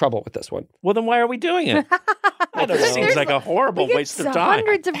 I had trouble with this one. Well, then why are we doing it? I don't It seems know. like a horrible waste of time.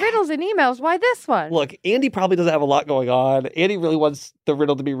 Hundreds of riddles and emails. Why this one? Look, Andy probably doesn't have a lot going on. Andy really wants the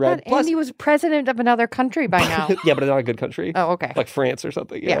riddle to be read. God, Andy was president of another country by now. Yeah, but not a good country. Oh, okay. Like France or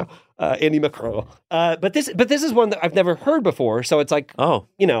something. Yeah. Andy Macron. But this is one that I've never heard before. So it's like,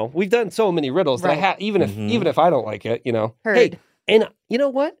 we've done so many riddles that I have, even if I don't like it, Heard. Hey, and you know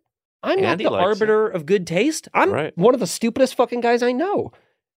what? I'm Andy not the likes arbiter of good taste. I'm one of the stupidest fucking guys I know.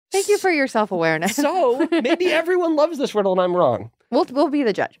 Thank you for your self-awareness. So maybe everyone loves this riddle and I'm wrong. We'll be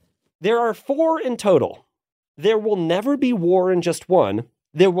the judge. There are 4 in total. There will never be war in just 1.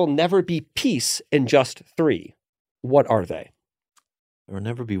 There will never be peace in just 3. What are they? There will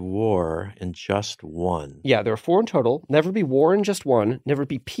never be war in just 1. Yeah, there are 4 in total. Never be war in just 1. Never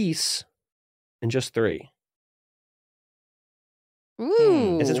be peace in just 3.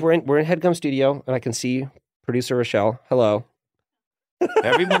 Ooh. And since we're in HeadGum Studio and I can see producer Rochelle, hello.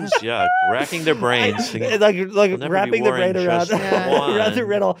 Everyone's racking their brains. like wrapping their brain around the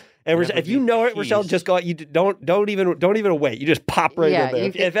riddle. And Never if you know it, Rochelle, just go. You don't even wait. You just pop right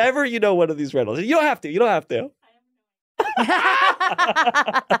in there. If ever you know one of these riddles, you don't have to. You don't have to.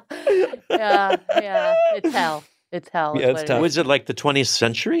 Yeah. It's hell. It's hell. Yeah, it's tough. Was it like the 20th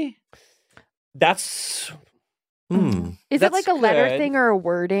century? That's. Is it like a letter good. thing or a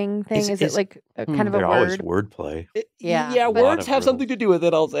wording thing? Is it like a kind of a They're always word? wordplay. Yeah, words have something to do with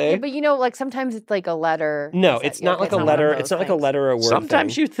it. I'll say. Yeah, but like sometimes it's like a letter. No, it's not like a letter. It's not like a letter or a word.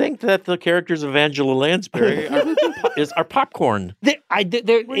 Sometimes you think that the characters of Angela Lansbury are popcorn.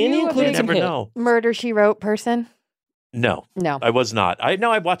 Andy included some never know. Murder, She Wrote person. No, I was not.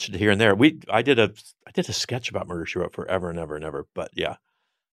 I watched it here and there. I did a sketch about Murder, She Wrote forever and ever and ever. But yeah,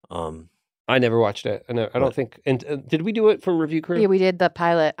 I never watched it. I don't think. And did we do it for Review Crew? Yeah, we did the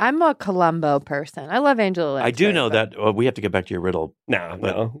pilot. I'm a Columbo person. I love Angela Lansbury. I do know that. We have to get back to your riddle. No.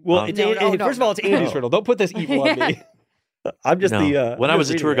 Well, first of all, it's Andy's riddle. Don't put this evil on me. I'm just When I was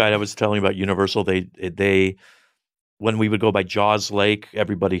a tour guide, I was telling you about Universal. They when we would go by Jaws Lake,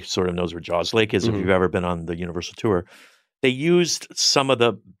 everybody sort of knows where Jaws Lake is if you've ever been on the Universal tour. They used some of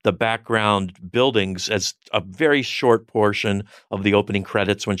the background buildings as a very short portion of the opening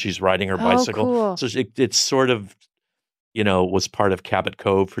credits when she's riding her bicycle. Cool. So it's sort of, was part of Cabot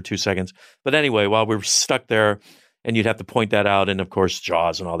Cove for 2 seconds. But anyway, while we were stuck there, and you'd have to point that out, and of course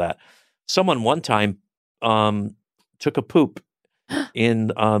Jaws and all that. Someone one time took a poop in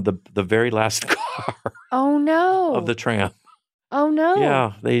the very last car. Oh no! Of the tram. Oh no!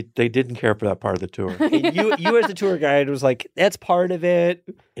 Yeah, they didn't care for that part of the tour. you as the tour guide was like, that's part of it.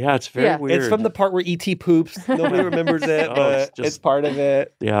 Yeah, it's very weird. It's from the part where E.T. poops. Nobody remembers it, but it's part of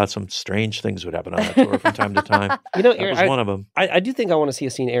it. Yeah, some strange things would happen on that tour from time to time. Aaron, that was one of them. I do think I want to see a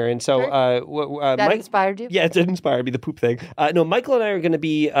scene, Aaron. So that inspired you? Yeah, it did inspire me. The poop thing. No, Michael and I are going to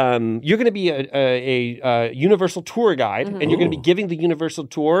be. You're going to be a Universal tour guide, and you're going to be giving the Universal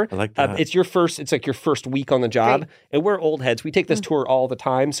tour. I like that. It's your first. It's like your first week on the job, and we're old heads. We take this tour all the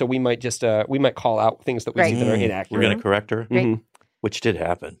time, so we might just call out things that we see that are inaccurate. We're going to correct her, Great. which did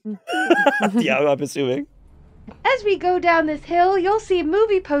happen. Yeah, I'm assuming. As we go down this hill, you'll see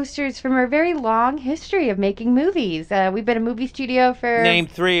movie posters from our very long history of making movies. We've been a movie studio for... Name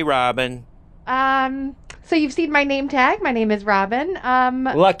 3, Robin. So you've seen my name tag. My name is Robin.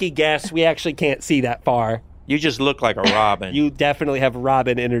 Lucky guess. We actually can't see that far. You just look like a Robin. You definitely have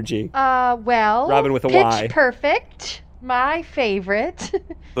Robin energy. Well... Robin with a Pitch Y. Perfect. My favorite.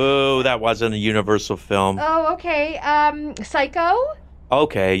 Boo, that wasn't a Universal film. Oh, okay. Psycho.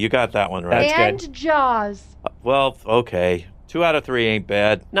 Okay, you got that one right. And Jaws. Well, okay. 2 out of 3 ain't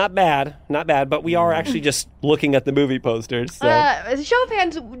bad. Not bad, but we are actually just looking at the movie posters. So. Show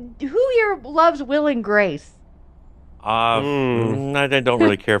fans, who here loves Will and Grace? I don't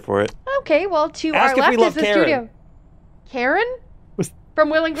really care for it. Okay, well, to Ask our if left we love is the Karen. studio. Karen? From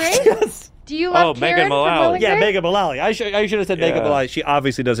Will and Grace? Yes. Do you love Megan Karen from Will Mullally. and Yeah, Grace? Megan Mullally. I should have said Megan Mullally. She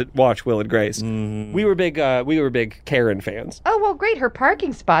obviously doesn't watch Will and Grace. We were big Karen fans. Oh, well, great. Her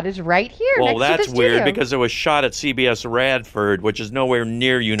parking spot is right here Well, next that's to the studio. weird because it was shot at CBS Radford, which is nowhere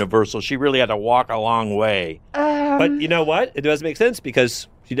near Universal. She really had to walk a long way. But you know what? It does make sense because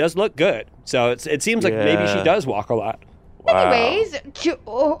she does look good. So it seems like maybe she does walk a lot. Wow. Anyways,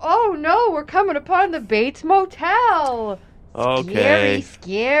 oh no, we're coming upon the Bates Motel. Okay.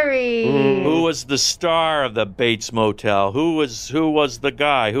 Scary. Who was the star of the Bates Motel? Who was the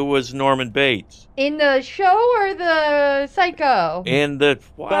guy? Who was Norman Bates? In the show or the Psycho? In the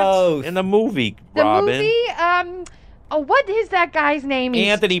what? Both. In the movie, The Robin. movie? What is that guy's name?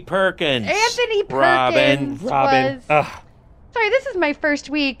 Anthony Perkins. Anthony Robin. Perkins was... Sorry, this is my first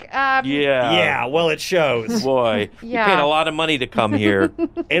week. Yeah. Well, it shows. Boy, Yeah. you paid a lot of money to come here.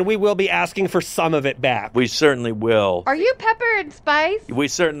 And we will be asking for some of it back. We certainly will. Are you pepper and spice? We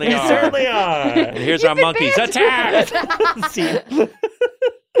certainly We are. certainly are. And here's our monkeys. Attack! See,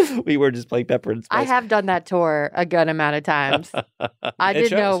 we were just playing Pepper and Spice. I have done that tour a good amount of times. I It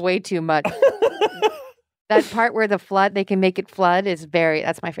did know shows. way too much. That part where they can make it flood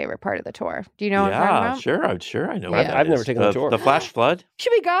that's my favorite part of the tour. Do you know what I'm talking about? Sure. I know. Yeah. what that I've never is. taken the tour. The flash flood.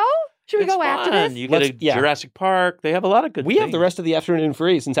 Should we go? Should we It's go after fun. this? You get Let's- Jurassic Park. They have a lot of good We things. have the rest of the afternoon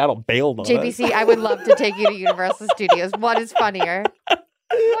free since Adel bailed on us. JBC, I would love to take you to Universal Studios. What is funnier? What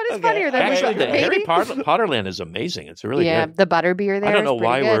is Okay. funnier than Actually, the maybe? Harry Potter land is amazing. It's really Yeah, good. the butterbeer there. I don't is know pretty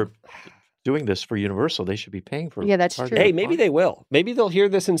why good. we're doing this for Universal. They should be paying for. Yeah, that's part of true. the Hey, maybe park. they will. Maybe they'll hear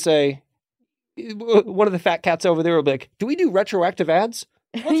this and say, one of the fat cats over there will be like, do we do retroactive ads?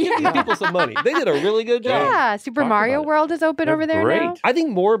 Let's give these people some money. They did a really good job. Yeah, Super Talk Mario about it. World is open They're over there great. now. I think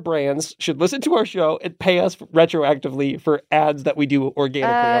more brands should listen to our show and pay us retroactively for ads that we do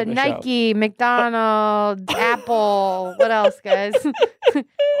organically on the show. Nike, McDonald's, Apple. What else, guys?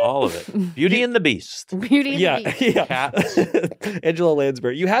 All of it. Beauty and the Beast. Beauty and the Yeah, Beast. yeah. Cats. Angela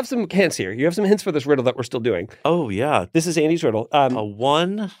Lansbury. You have some hints here. You have some hints for this riddle that we're still doing. Oh yeah, This is Andy's riddle. a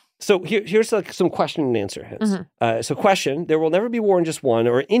one. So here's like some question and answer hints. Mm-hmm. So question, there will never be war in just one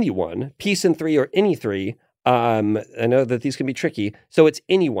or any one, peace in three or any three. I know that these can be tricky. So it's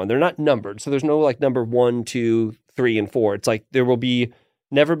any one. They're not numbered. So there's no like number 1, 2, 3, and 4. It's like there will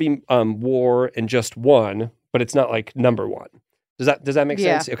never be war in just one, but it's not like number one. Does that make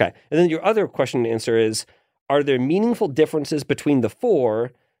Yeah. sense? Okay. And then your other question and answer is, are there meaningful differences between the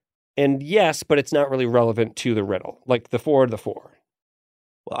 4? And yes, but it's not really relevant to the riddle. Like the 4 to the 4.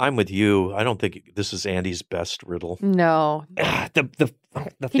 Well, I'm with you. I don't think this is Andy's best riddle. No. The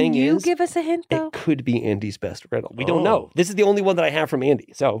Can thing you is, give us a hint, though? it could be Andy's best riddle. We don't Oh. know. This is the only one that I have from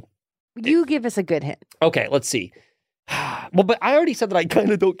Andy. So, You give us a good hint. okay, let's see. Well, but I already said that I kind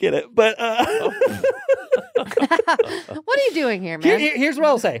of don't get it. But What are you doing here, man? here's what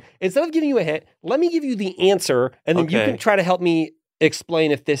I'll say. Instead of giving you a hint, let me give you the answer, and then you Okay. can try to help me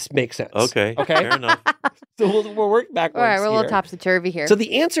explain if this makes sense. Okay. Okay. Fair enough. So we'll work backwards. All right, we're a little here. topsy-turvy here. So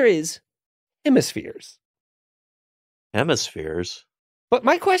the answer is hemispheres. Hemispheres. But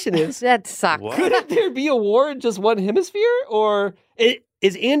my question is, That sucks. What? couldn't there be a war in just one hemisphere? Or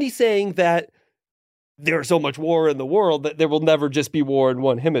is Andy saying that there's so much war in the world that there will never just be war in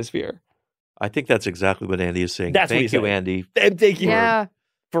one hemisphere? I think that's exactly what Andy is saying. That's what Thank he's you, saying. Andy. And thank you Yeah.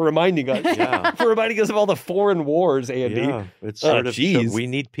 for reminding us. Yeah. For reminding us of all the foreign wars, Andy. Yeah, it's Oh, sort of geez. we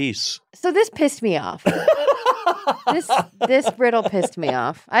need peace. So this pissed me off. This riddle pissed me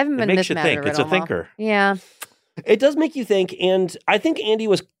off. I haven't It been makes this you mad at think. a It's a riddle in thinker. Yeah. It does make you think, and I think Andy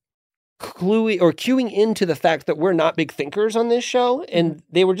was cueing into the fact that we're not big thinkers on this show, and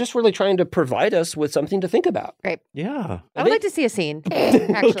they were just really trying to provide us with something to think about. Yeah. I would like to see a scene,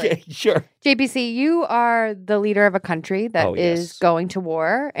 actually. Okay, sure. JPC, you are the leader of a country that Oh, is yes. going to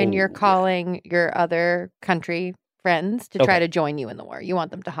war, and Oh, you're yeah. calling your other country friends to try Okay. to join you in the war. You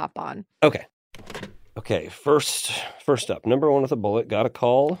want them to hop on. Okay, first up, number 1 with a bullet, got to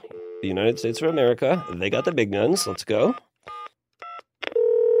call the United States of America. They got the big guns. Let's go.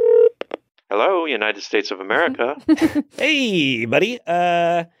 Hello, United States of America. Hey, buddy.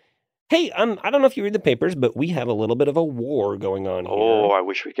 Hey, I don't know if you read the papers, but we have a little bit of a war going on here. Oh, I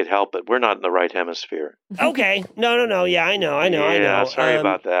wish we could help, but we're not in the right hemisphere. Okay. No. Yeah, I know. Yeah, sorry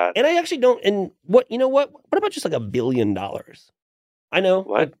about that. And I actually don't. And what? You know what? What about just like $1 billion? I know.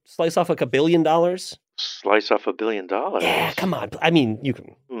 What? Like, slice off like $1 billion. Slice off $1 billion. Yeah, come on. I mean, you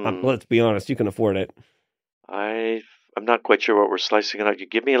can. Let's be honest. You can afford it. I'm not quite sure what we're slicing it out. You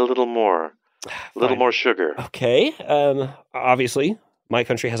give me a little more. A little Fine. more sugar. Okay. Obviously, my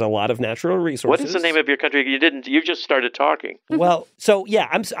country has a lot of natural resources. What is the name of your country? You just started talking. Well, so yeah,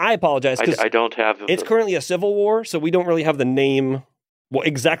 I apologize because I don't have. it's currently a civil war, so we don't really have the name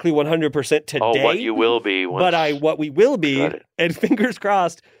exactly 100% today. Oh, what you will be. Once... But what we will be, Got it. and fingers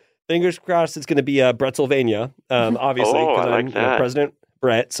crossed, it's going to be Brettsylvania, obviously, Oh, I because like I'm that. President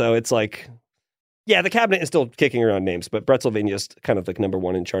Brett. So it's like, yeah, the cabinet is still kicking around names, but Brettsylvania is kind of like number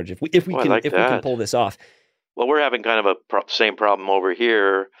 1 in charge. If we Oh, I like we can that. pull this off. Well, we're having kind of a same problem over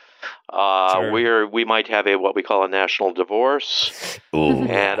here. Sure. We might have what we call a national divorce,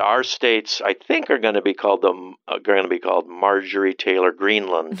 and our states, I think, are going to be called Marjorie Taylor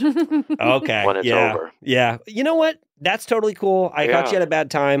Greenland Okay, when it's yeah, over. yeah. You know what? That's totally cool. I caught Yeah. you at a bad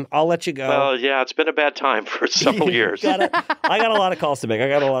time. I'll let you go. Well, yeah, it's been a bad time for several years. I got a lot of calls to make. I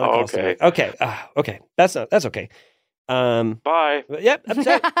got a lot of calls to Okay. make. Okay. Okay. That's okay. Bye. Yep, I'm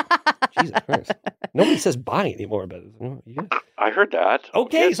sorry. Jesus Christ. Nobody says bye anymore, but yeah. I heard that.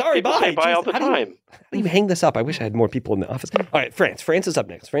 Okay, Yes, sorry, people bye. say bye Jeez, all the how do you- time. How do you hang this up? I wish I had more people in the office. All right, France. France is up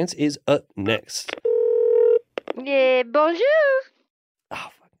next. France is up next. Bonjour. Oh,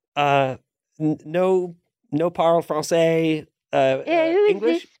 fuck. No parle français. Who is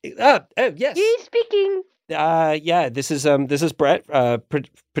English. Yes. Who's speaking? Yeah. This is Brett.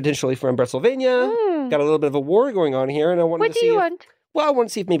 Potentially from Pennsylvania. Got a little bit of a war going on here, and I wanted What to do see. you want? Well, I want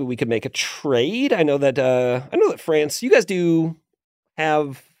to see if maybe we could make a trade. I know that France. You guys do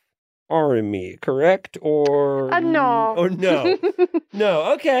have army, correct? Or No. Or no?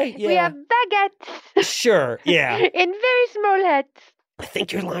 No. Okay. Yeah. We have baguettes Sure. Yeah. and very small hats I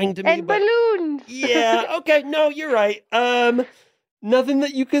think you're lying to me. and but... balloons. Yeah. Okay. No, you're right. Nothing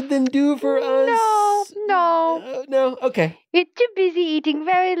that you could then do for us. No. No. Okay. We're too busy eating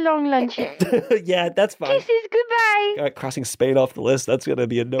very long lunches. Yeah, that's fine. Kisses, goodbye. Crossing Spain off the list. That's gonna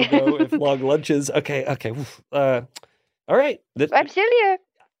be a no-go if long lunches. Okay. Oof. All right. I'm still here.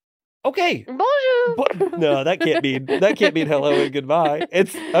 Okay. Bonjour. No, that can't mean hello and goodbye.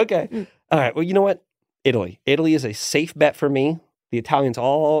 It's okay. All right. Well, you know what? Italy. Italy is a safe bet for me. The Italians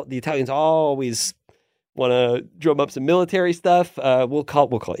always want to drum up some military stuff. We'll call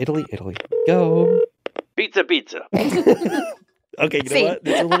Italy. Italy. Go. Pizza. Okay, you know what?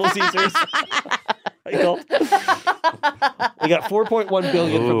 There's a Little Caesars. We got 4.1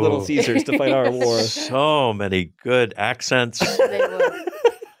 billion from Little Caesars to fight our war. So many good accents.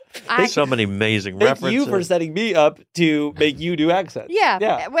 So many amazing Thank references. you for setting me up to make you do accents.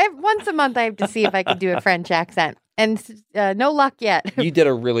 Yeah. Once a month, I have to see if I can do a French accent. And no luck yet. You did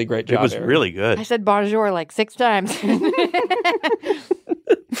a really great job. It was Erin. really good. I said bonjour like 6 times.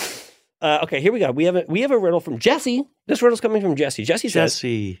 Okay, here we go. We have a riddle from Jesse. This riddle's coming from Jesse. Jesse says,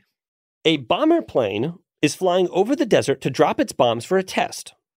 a bomber plane is flying over the desert to drop its bombs for a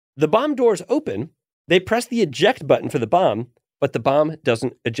test. The bomb doors open. They press the eject button for the bomb, but the bomb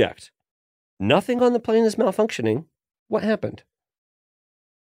doesn't eject. Nothing on the plane is malfunctioning. What happened?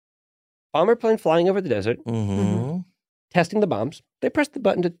 Bomber plane flying over the desert, testing the bombs. They press the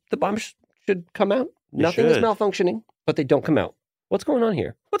button. The bombs should come out. Nothing is malfunctioning, but they don't come out. What's going on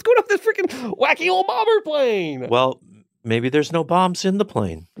here? What's going on with this freaking wacky old bomber plane? Well, maybe there's no bombs in the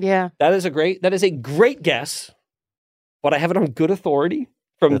plane. Yeah. That is a great guess, but I have it on good authority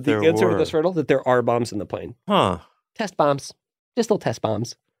from That the there answer were. to this riddle that there are bombs in the plane. Huh. Test bombs. Just little test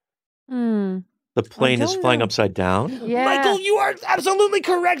bombs. The plane is don't flying know. upside down. Yeah. Michael, you are absolutely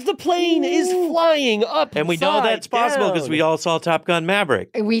correct. The plane is flying up. And we know that's possible because we all saw Top Gun Maverick.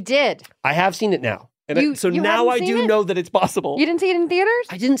 We did. I have seen it now. And so you now I haven't seen do it? know that it's possible. You didn't see it in theaters?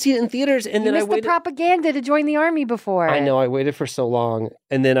 I didn't see it in theaters, and You then I missed the waited. propaganda to join the army before. I know I waited for so long,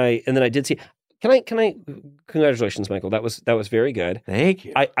 and then I did see. Can I? Congratulations, Michael. That was very good. Thank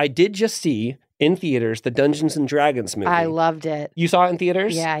you. I did just see in theaters the Dungeons and Dragons movie. I loved it. You saw it in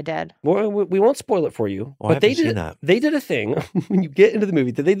theaters? Yeah, I did. Well, we won't spoil it for you. Oh, I but they haven't did seen that. They did a thing when you get into the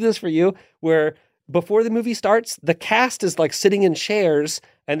movie. Did they do this for you? Where before the movie starts, the cast is like sitting in chairs,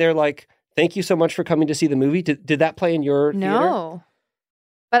 and they're like, "Thank you so much for coming to see the movie." Did that play in your theater? No.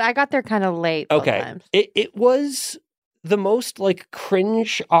 But I got there kind of late. Okay. Sometimes. It was the most like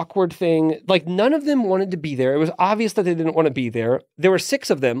cringe, awkward thing. Like none of them wanted to be there. It was obvious that they didn't want to be there. There were 6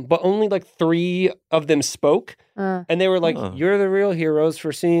 of them, but only like 3 of them spoke. And they were like, "You're the real heroes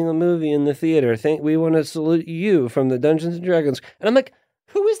for seeing a movie in the theater. We want to salute you from the Dungeons and Dragons." And I'm like,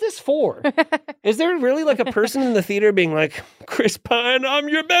 who is this for? Is there really like a person in the theater being like, "Chris Pine, I'm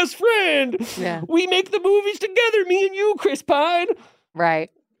your best friend. Yeah. We make the movies together, me and you, Chris Pine." Right.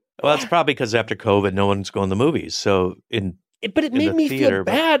 Well, it's probably because after COVID, no one's going to the movies. So But it made me feel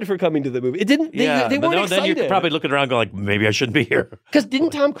bad for coming to the movie. It didn't. They but weren't excited. then you're probably looking around going like, maybe I shouldn't be here. Because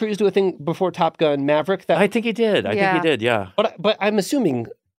didn't Tom Cruise do a thing before Top Gun Maverick? That I think he did. I think he did. Yeah. But I'm assuming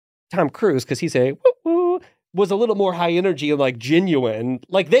Tom Cruise, because he's a woo-woo, was a little more high energy and like genuine.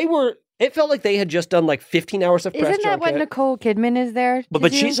 Like they were. It felt like they had just done like 15 hours of press Isn't that what junket. Nicole Kidman is there? But to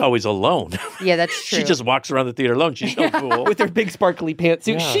do? she's always alone. Yeah, that's true. She just walks around the theater alone. She's no fool. with her big sparkly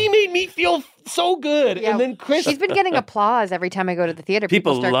pantsuit. Yeah. She made me feel so good. Yeah. And then Chris. She's been getting applause every time I go to the theater.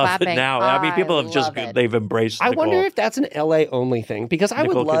 People start love clapping. it now. I mean, people have just, love it. they've embraced I Nicole. wonder if that's an LA only thing because I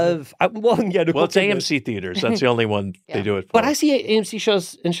Nicole would love. Nicole Well, it's Kidman. AMC theaters. That's the only one they do it for. But I see AMC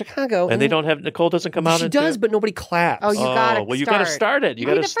shows in Chicago, and they don't have, Nicole doesn't come out She until- does, but nobody claps. Oh, you gotta well, you got to start it. You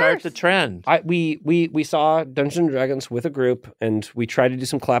got to start the trend. We saw Dungeons and Dragons with a group, and we tried to do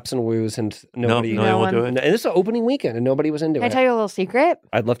some claps and woos, and nobody. no one won't do it. And this is an opening weekend, and nobody was into Can I it. tell you a little secret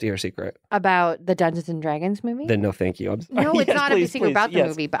I'd love to hear a secret. about about the Dungeons and Dragons movie? Then no, thank you. I'm sorry. No, it's Yes, not please, a secret please. about the Yes.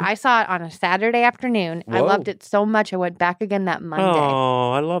 movie, but I saw it on a Saturday afternoon. I Whoa. loved it so much. I went back again that Monday.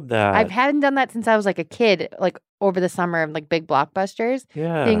 Oh, I love that. I hadn't done that since I was like a kid, like over the summer of like big blockbusters,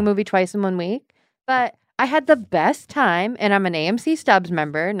 yeah. seeing a movie twice in 1 week. But I had the best time, and I'm an AMC Stubs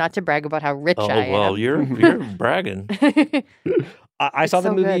member, not to brag about how rich Oh, I well, am. you're bragging. I saw It's the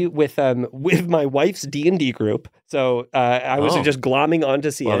so movie with my wife's D&D group, so I was Oh. just glomming on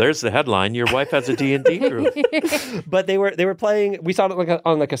to see Well, it. there's the headline. Your wife has a D&D group. But they were playing. We saw it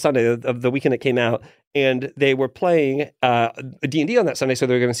on a Sunday of the weekend it came out, and they were playing D&D on that Sunday, so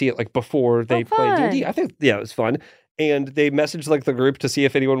they were going to see it like before they played fun. D&D. I think it was fun. And they messaged like the group to see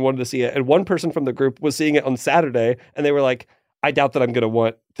if anyone wanted to see it, and one person from the group was seeing it on Saturday, and they were like, I doubt that I'm going to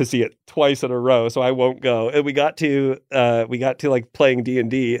want to see it twice in a row, so I won't go. And we got to like playing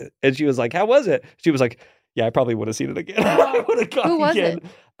D&D, and she was like, "How was it?" She was like, "Yeah, I probably would have seen it again. I would have gone Who was again."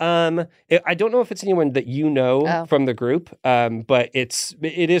 I don't know if it's anyone that you know from the group, but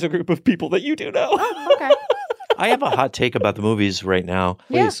it is a group of people that you do know. Oh, okay. I have a hot take about the movies right now.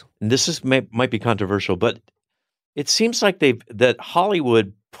 Yeah. Please. And this might be controversial, but it seems like that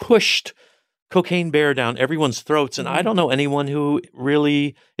Hollywood pushed Cocaine Bear down everyone's throats, and I don't know anyone who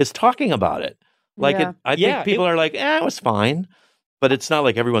really is talking about it. Like, Yeah. I think people are like, it was fine. But it's not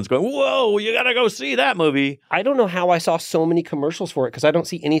like everyone's going, whoa, you got to go see that movie. I don't know how I saw so many commercials for it because I don't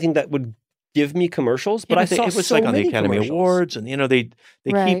see anything that would give me commercials. But I saw it was so like on the many Academy commercials. Awards, and they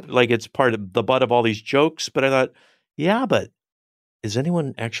Right. keep like it's part of the butt of all these jokes. But I thought, yeah, but is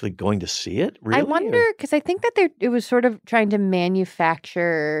anyone actually going to see it? Really? I wonder, because I think that it was sort of trying to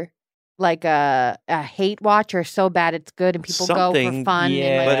manufacture like a hate watch or so bad it's good, and people go Something, for fun yeah.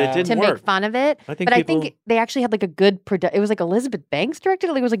 and But it like, didn't to work. make fun of it. I think But I people- think they actually had like a good it was like Elizabeth Banks directed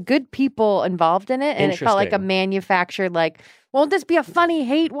it. Like, it was like good people involved in it, and it felt like a Interesting. manufactured like, won't this be a funny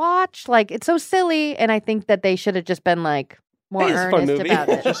hate watch? Like, it's so silly, and I think that they should have just been like more Hey, it's a fun earnest movie. about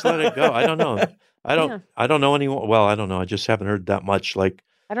it. Just let it go. I don't know. I don't know anyone. Well, I don't know. I just haven't heard that much. Like,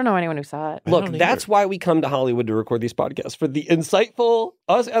 I don't know anyone who saw it. I Look, don't that's either. why we come to Hollywood to record these podcasts, for the insightful,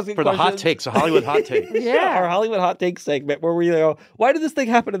 us asking For the hot questions. takes, a Hollywood hot take. Yeah. Our Hollywood hot take segment where we go, why did this thing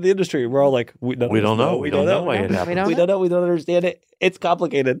happen in the industry? We're all like, we don't know. We don't know why it happened. We don't We know. don't know. We don't understand it. It's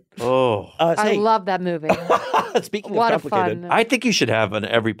complicated. Oh, I Say, love that movie. speaking What a of complicated, fun. I think you should have on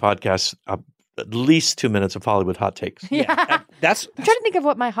every podcast at least 2 minutes of Hollywood hot takes. Yeah. that's I'm trying to think of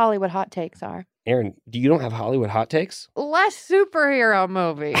what my Hollywood hot takes are. Aaron. You don't have Hollywood hot takes? Less superhero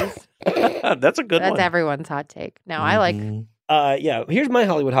movies. That's a good That's one. everyone's hot take. No, I like. Mhm. Yeah. Here's my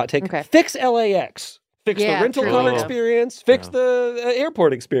Hollywood hot take. Okay. Fix LAX. Fix Yeah, the rental true. car Oh. experience. Fix Yeah. the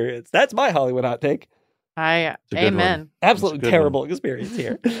airport experience. That's my Hollywood hot take. a good Amen. Absolutely good terrible experience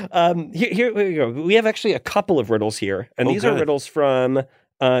here. Here we go. We have actually a couple of riddles here, and Oh, these are good. riddles from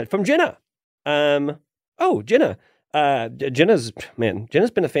Jenna. Jenna. Jenna's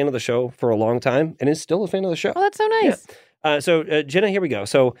been a fan of the show for a long time and is still a fan of the show. Oh, that's so nice. So Jenna, here we go.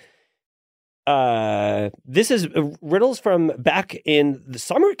 So this is riddles from back in the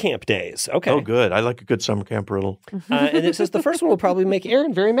summer camp days. Okay. Oh, good. I like a good summer camp riddle. And it says the first one will probably make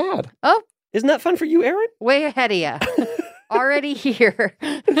Aaron very mad. Oh, Isn't that fun for you, Aaron? way ahead of you. Already here.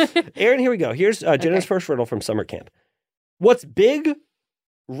 Aaron, here we go. Here's Jenna's Okay. first riddle from summer camp. What's big,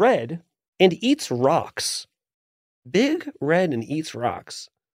 red, and eats rocks? Big, red, and eats rocks.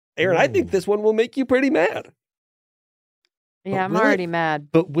 Aaron, I think this one will make you pretty mad. Yeah, I'm will it- already mad.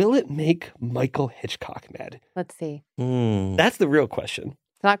 But will it make Michael Hitchcock mad? Let's see. Hmm. That's the real question.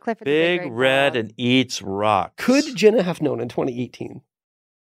 It's not Clifford. the Big, Great red, Ball. and eats rocks. Could Jenna have known in 2018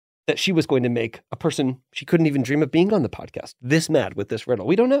 that she was going to make a person she couldn't even dream of being on the podcast this mad with this riddle?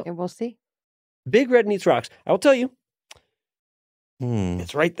 We don't know. And we'll see. Big, red, and eats rocks. I will tell you, Hmm.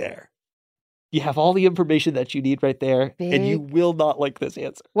 it's right there. You have all the information that you need right there, and you Big- will not like this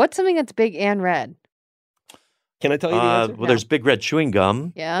answer. What's something that's big and red? Can I tell you the answer? Well, there's big red chewing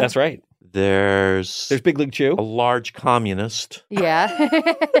gum. Yeah. That's right. There's There's Big League Chew. a large communist. Yeah.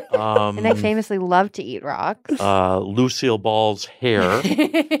 Um, and I famously love to eat rocks. Lucille Ball's hair I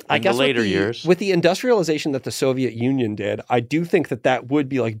in the guess later with years. With the industrialization that the Soviet Union did, I do think that would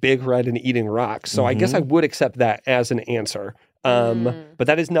be like Big Red and eating rocks. So I guess I would accept that as an answer. But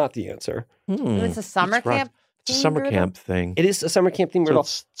that is not the answer. It's a summer That's right. camp. It's a themed summer riddle? camp thing. It is a summer camp theme So riddle.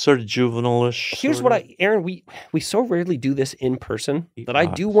 it's sort of juvenile-ish. Here's sort what of. Aaron, we so rarely do this in person Eat that I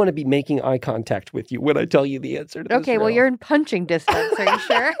do want to be making eye contact with you when I tell you the answer to this Okay, well, riddle. you're in punching distance. Are you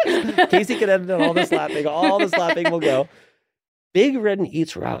sure? Casey can edit out all this laughing. All this laughing will go. Big Red and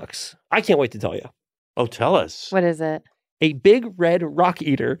eats rocks. I can't wait to tell you. Oh, tell us. What is it? A big red rock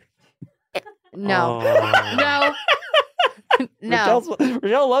eater. No. Oh. No. No.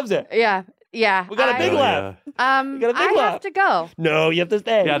 Rochelle loves it. Yeah. Yeah. We got a big laugh. yeah. I got a big laugh. have to go. No, you have to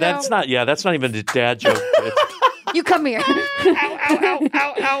stay. Yeah, that's not even a dad joke. You come here. Ow,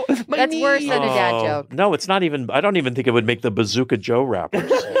 ow. My That's knee. worse than a dad Oh, joke. No, it's not even. I don't even think it would make the Bazooka Joe rappers.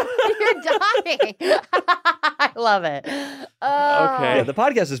 You're dying. I love it. Oh, Okay. Yeah, the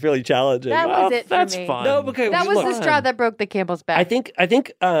podcast is really challenging. That was it for That's me. fun. No, okay. That was look, the straw that broke the camel's back. I think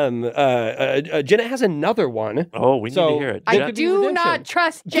Jenna has another one. Oh, we need So, to hear it. there I could be do redemption. not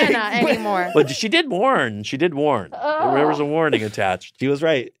trust Jenna anymore. But she did warn. She did warn. There was a warning attached. She was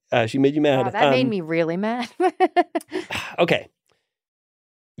right. She made you mad. Wow, that made me really mad. Okay.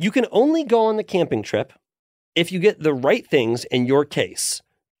 You can only go on the camping trip if you get the right things in your case.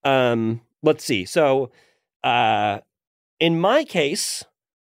 Let's see. So, in my case,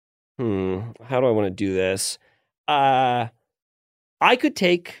 how do I want to do this? I could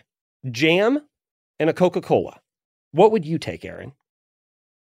take jam and a Coca-Cola. What would you take, Aaron?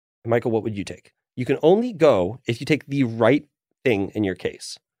 Michael, what would you take? You can only go if you take the right thing in your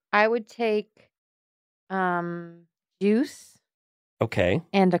case. I would take juice Okay.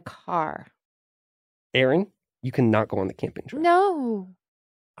 and a car. Aaron, you cannot go on the camping trip. No.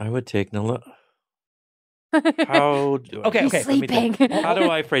 I would take no. How do Okay, He's okay. let me think. sleeping. How do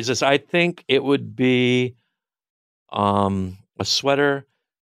I phrase this? I think it would be a sweater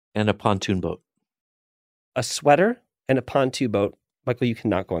and a pontoon boat. A sweater and a pontoon boat. Michael, you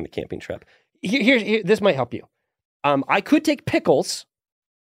cannot go on the camping trip. Here, this might help you. I could take pickles,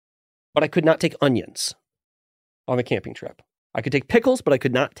 but I could not take onions on the camping trip. I could take pickles, but I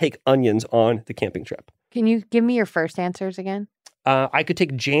could not take onions on the camping trip. Can you give me your first answers again? I could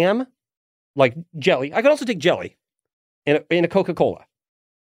take jam, like jelly. I could also take jelly and a Coca-Cola.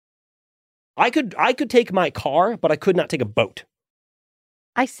 I could take my car, but I could not take a boat.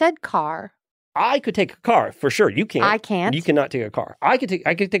 I said car. I could take a car for sure. You can't. I can't. You cannot take a car. I could take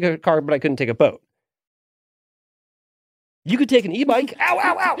a car, but I couldn't take a boat. You could take an e-bike. Ow,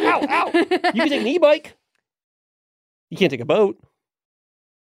 ow, ow, ow, ow. You could take an e-bike. You can't take a boat.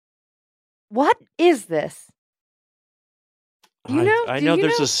 What is this? Do you know? I Do know you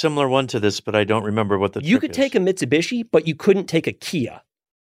there's know? a similar one to this, but I don't remember what the You trick could take is. a Mitsubishi, but you couldn't take a Kia.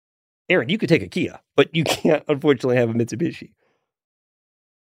 Aaron, you could take a Kia, but you can't unfortunately have a Mitsubishi.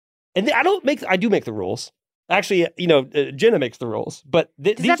 And I do make the rules. Actually, Jenna makes the rules, but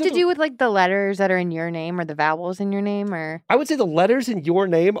Does it have to do with like the letters that are in your name or the vowels in your name or? I would say the letters in your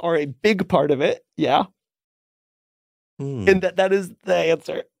name are a big part of it. Yeah. And that is the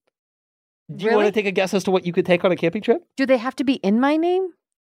answer. Do you want to take a guess as to what you could take on a camping trip? Do they have to be in my name?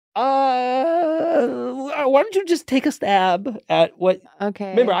 Why don't you just take a stab at what? Okay.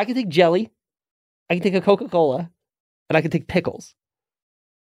 Remember, I can take jelly, I can take a Coca-Cola, and I can take pickles.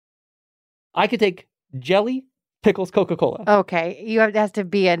 I could take jelly, pickles, Coca-Cola. Okay. It has to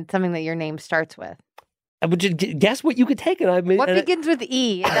be something that your name starts with. I would just guess what you could take, and I mean, What begins with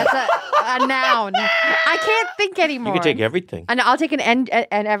E? That's a noun. I can't think anymore. You could take everything. And I'll take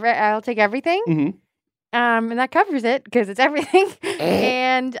I'll take everything. Mhm. And that covers it because it's everything.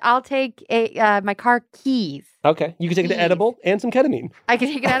 And I'll take my car keys. Okay, you could take an edible and some ketamine. I can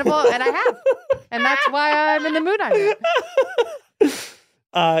take an edible, and I have, and that's why I'm in the mood I'm in.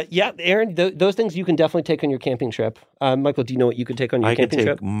 Yeah, Aaron, those things you can definitely take on your camping trip. Michael, do you know what you could take on your I can camping take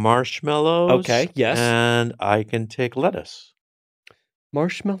trip? marshmallows. Okay, yes. And I can take lettuce.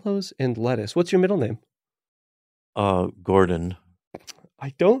 Marshmallows and lettuce. What's your middle name? Gordon.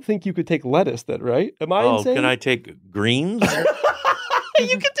 I don't think you could take lettuce then, right? Am I insane? Can I take greens? You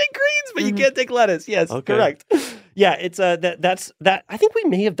can take greens, but you can't take lettuce. Yes, Okay. correct. Yeah, it's that's that. I think we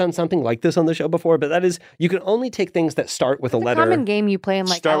may have done something like this on the show before, but that is you can only take things that start with a It's a letter common game you play in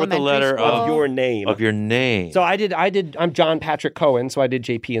like Start with the elementary letter school. of your name. of your name. So I did. I'm John Patrick Cohen, so I did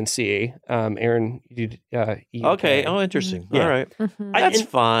JP and C. Aaron, you did E and Okay. K. Oh, interesting. Yeah. All right. Mhm. That's and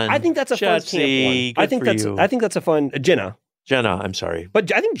fun. I think that's a fun Jesse, camp one. good for I you. think that's a fun Jenna. Jenna, I'm sorry.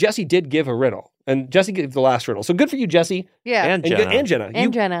 But I think Jesse did give a riddle, and Jesse gave the last riddle. So good for you, Jesse, Yeah. And and, Jenna. and Jenna.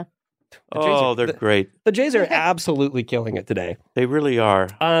 And Jenna. The Jays Oh, are- they're the- great. The Jays are absolutely killing it today. They really are.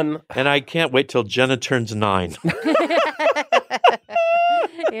 Um, And I can't wait till Jenna turns 9.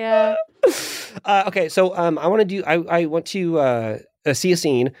 Yeah. Okay, so I want to do. I want to see a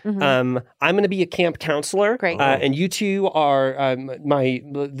scene. Mhm. I'm going to be a camp counselor. Great. And you two are you're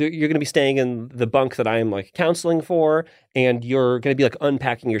going to be staying in the bunk that I am like counseling for, and you're going to be like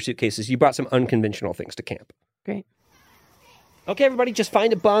unpacking your suitcases. You brought some unconventional things to camp. Great. Okay, everybody, just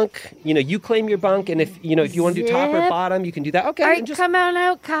find a bunk. You claim your bunk, and if you want to do top or Zip. bottom, you can do that. Okay, All right, and just come on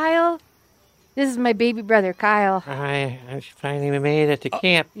out, Kyle. This is my baby brother, Kyle. I finally made it to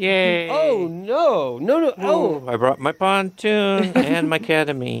camp. Yay. Oh, no. Oh. I brought my pontoon and my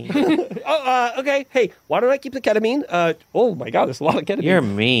ketamine. Okay. Hey, why don't I keep the ketamine? Oh my God, there's a lot of ketamine. You're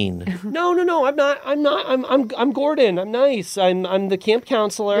mean. No. I'm not. I'm Gordon. I'm nice. I'm the camp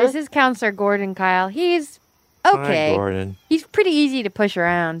counselor. This is Counselor Gordon, Kyle. He's okay. Hi, Gordon. He's pretty easy to push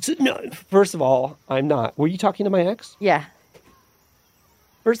around. No, first of all, I'm not. Were you talking to my ex? Yeah.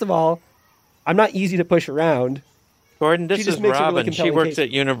 First of all, I'm not easy to push around. Gordon, this She just is makes a really Robin. She compelling works case. at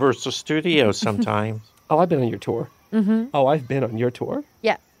Universal Studios sometimes. Oh, I've been on your tour. Mm-hmm. Oh, I've been on your tour.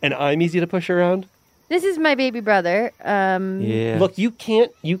 Yeah. And I'm easy to push around. This is my baby brother. Yeah. Look, you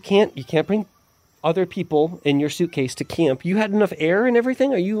can't bring other people in your suitcase to camp. You had enough air and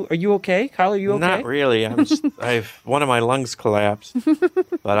everything. Are you okay, Kyle? Are you okay? Not really. One of my lungs collapsed,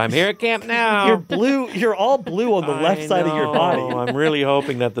 but I'm here at camp now. You're blue. You're all blue on the left side of your body. I'm really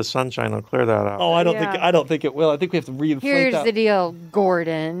hoping that the sunshine will clear that out. Oh, I don't think it will. I think we have to reinflate Here's that. the deal,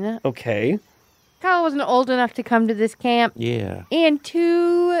 Gordon. Okay. Kyle wasn't old enough to come to this camp. Yeah. And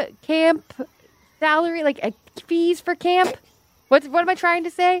 2 camp salary, fees for camp. What am I trying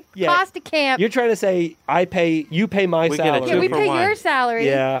to say? Yeah. Cost of camp. You're trying to say you pay my We get a salary. Yeah, we 2 for pay 1. your salary.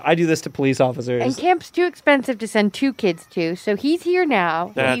 Yeah, I do this to police officers. And camp's too expensive to send 2 kids to, so he's here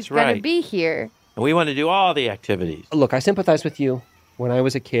now. That's he's gonna right. be here. And we want to do all the activities. Look, I sympathize with you. When I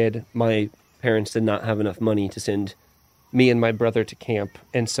was a kid, my parents did not have enough money to send me and my brother to camp.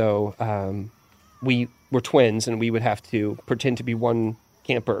 And so we were twins, and we would have to pretend to be one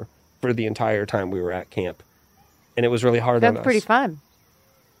camper for the entire time we were at camp. And it was really hard on us. That's pretty fun.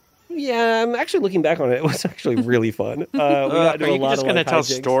 Yeah, I'm actually looking back on it. It was actually really fun. We got to do Are a you lot just of going to tell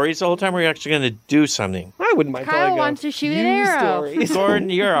hijinks. stories the whole time, or are you actually going to do something? I wouldn't mind telling Kyle a wants to shoot an few arrow. stories. Gordon,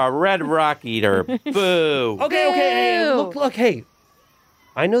 you're a red rock eater. Boo. Okay, hey, Boo. look, hey.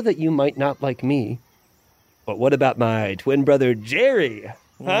 I know that you might not like me, but what about my twin brother, Jerry?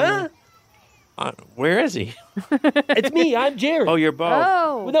 Huh? Where is he? It's me, I'm Jerry. Oh, you're both.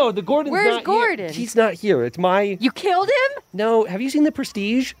 Oh. No, the Gordon's Where's not Gordon? here. He's not here. It's my... You killed him? No, have you seen The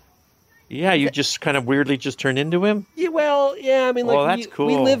Prestige? Yeah, you just kind of weirdly just turned into him? Yeah, well, yeah, I mean, like, Well, that's we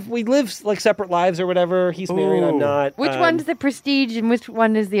cool. live like separate lives or whatever. He's married, I'm Ooh. not. Which one's the Prestige and which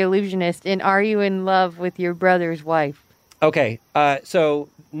one is the Illusionist? And are you in love with your brother's wife? Okay, so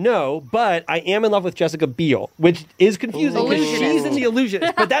no, but I am in love with Jessica Biel, which is confusing because Illusionist. she's in The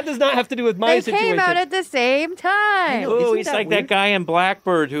Illusionist, but that does not have to do with my They situation. came out at the same time. know. Oh, Isn't he's that like weird? that guy in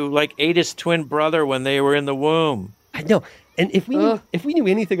Blackbird who ate his twin brother when they were in the womb. I know. And if we knew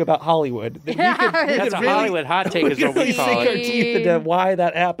anything about Hollywood, then we could That's a really, Hollywood hot take, we is could what we really call sink our it. teeth into why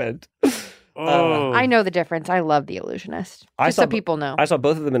that happened. Oh, I know the difference. I love The Illusionist. I Just saw so bo- people know. I saw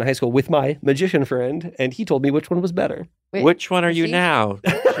both of them in high school with my magician friend, and he told me which one was better. Wait, which one are you see? now,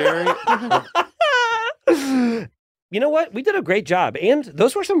 Jerry? You know what? We did a great job, and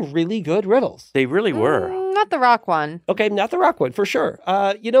those were some really good riddles. They really were. Not the rock one. Okay, not the rock one for sure.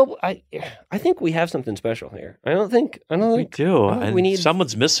 I think we have something special here. I don't think We do. I don't think And we need.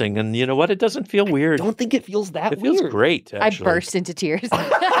 someone's missing, and you know what? It doesn't feel weird. Don't think it feels that It feels weird. great, actually. I burst into tears.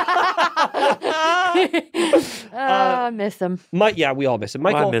 I miss him. We all miss him.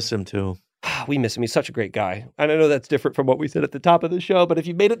 Well, Michael, I miss him too. we miss him. He's such a great guy. And I know that's different from what we said at the top of the show, but if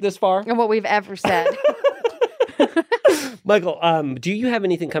you made it this far, And what we've ever said. Michael, do you have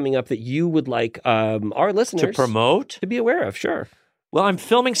anything coming up that you would like our listeners To promote? to be aware of? Sure. Well, I'm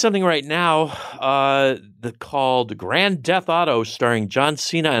filming something right now called Grand Death Auto starring John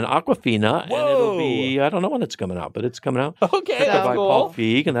Cena and Aquafina. And it'll be, I don't know when it's coming out, but it's coming out. Okay, So- that's by cool. Paul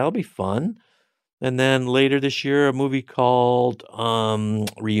Feig, and that'll be fun. And then later this year, a movie called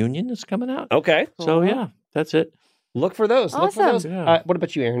Reunion is coming out. Okay. So, yeah, that's it. Look for those. Look for those. Awesome. Yeah. What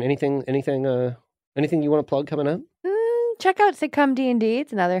about you, Aaron? Anything you want to plug coming up? Check out Sitcom D&D.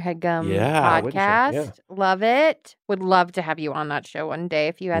 It's another HeadGum Yeah, wouldn't you? podcast. Yeah. Love it. Would love to have you on that show one day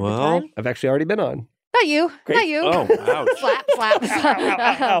if you had the Well, time. I've actually already been on. Not you. Great. Not you. Oh, ouch. Slap, slap,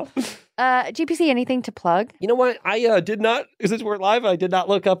 slap. GPC, anything to plug? You know what? I did not, since we're live, I did not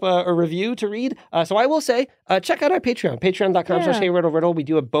look up a review to read. So I will say, check out our Patreon, patreon.com/HeyRiddleRiddle. We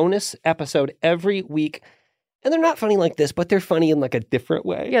do a bonus episode every week. And they're not funny like this, but they're funny in like a different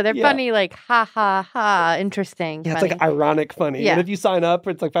way. Yeah, they're funny, like, ha, ha, ha, interesting. Yeah, it's funny. like ironic funny. Yeah. And if you sign up,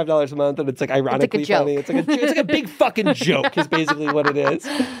 it's like $5 a month, and it's like ironically joke. funny. It's like a big fucking joke is basically what it is.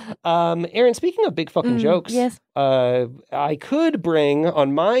 Aaron, speaking of big fucking jokes, yes. I could bring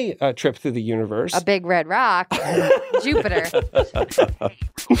on my trip through the universe. A big red rock. Jupiter.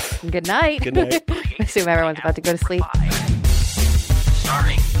 Good night. Good night. I assume everyone's about to go to sleep.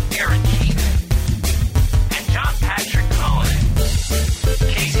 Starring Aaron Keefe and John Patrick Cohen.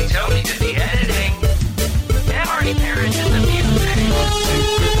 Casey Tony did the editing.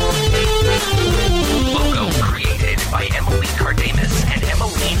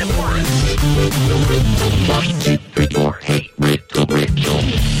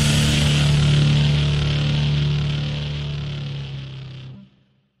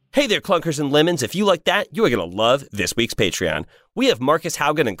 Hey there, clunkers and lemons. If you like that, you are going to love this week's Patreon. We have Marcus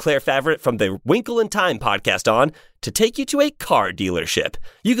Haugen and Claire Favret from the Winkle in Time podcast on to take you to a car dealership.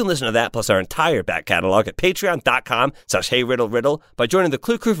 You can listen to that plus our entire back catalog at patreon.com/HeyRiddleRiddle by joining the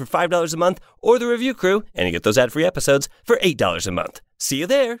Clue Crew for $5 a month or the Review Crew, and you get those ad-free episodes for $8 a month. See you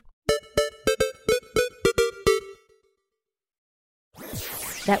there.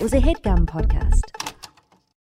 That was a HeadGum podcast.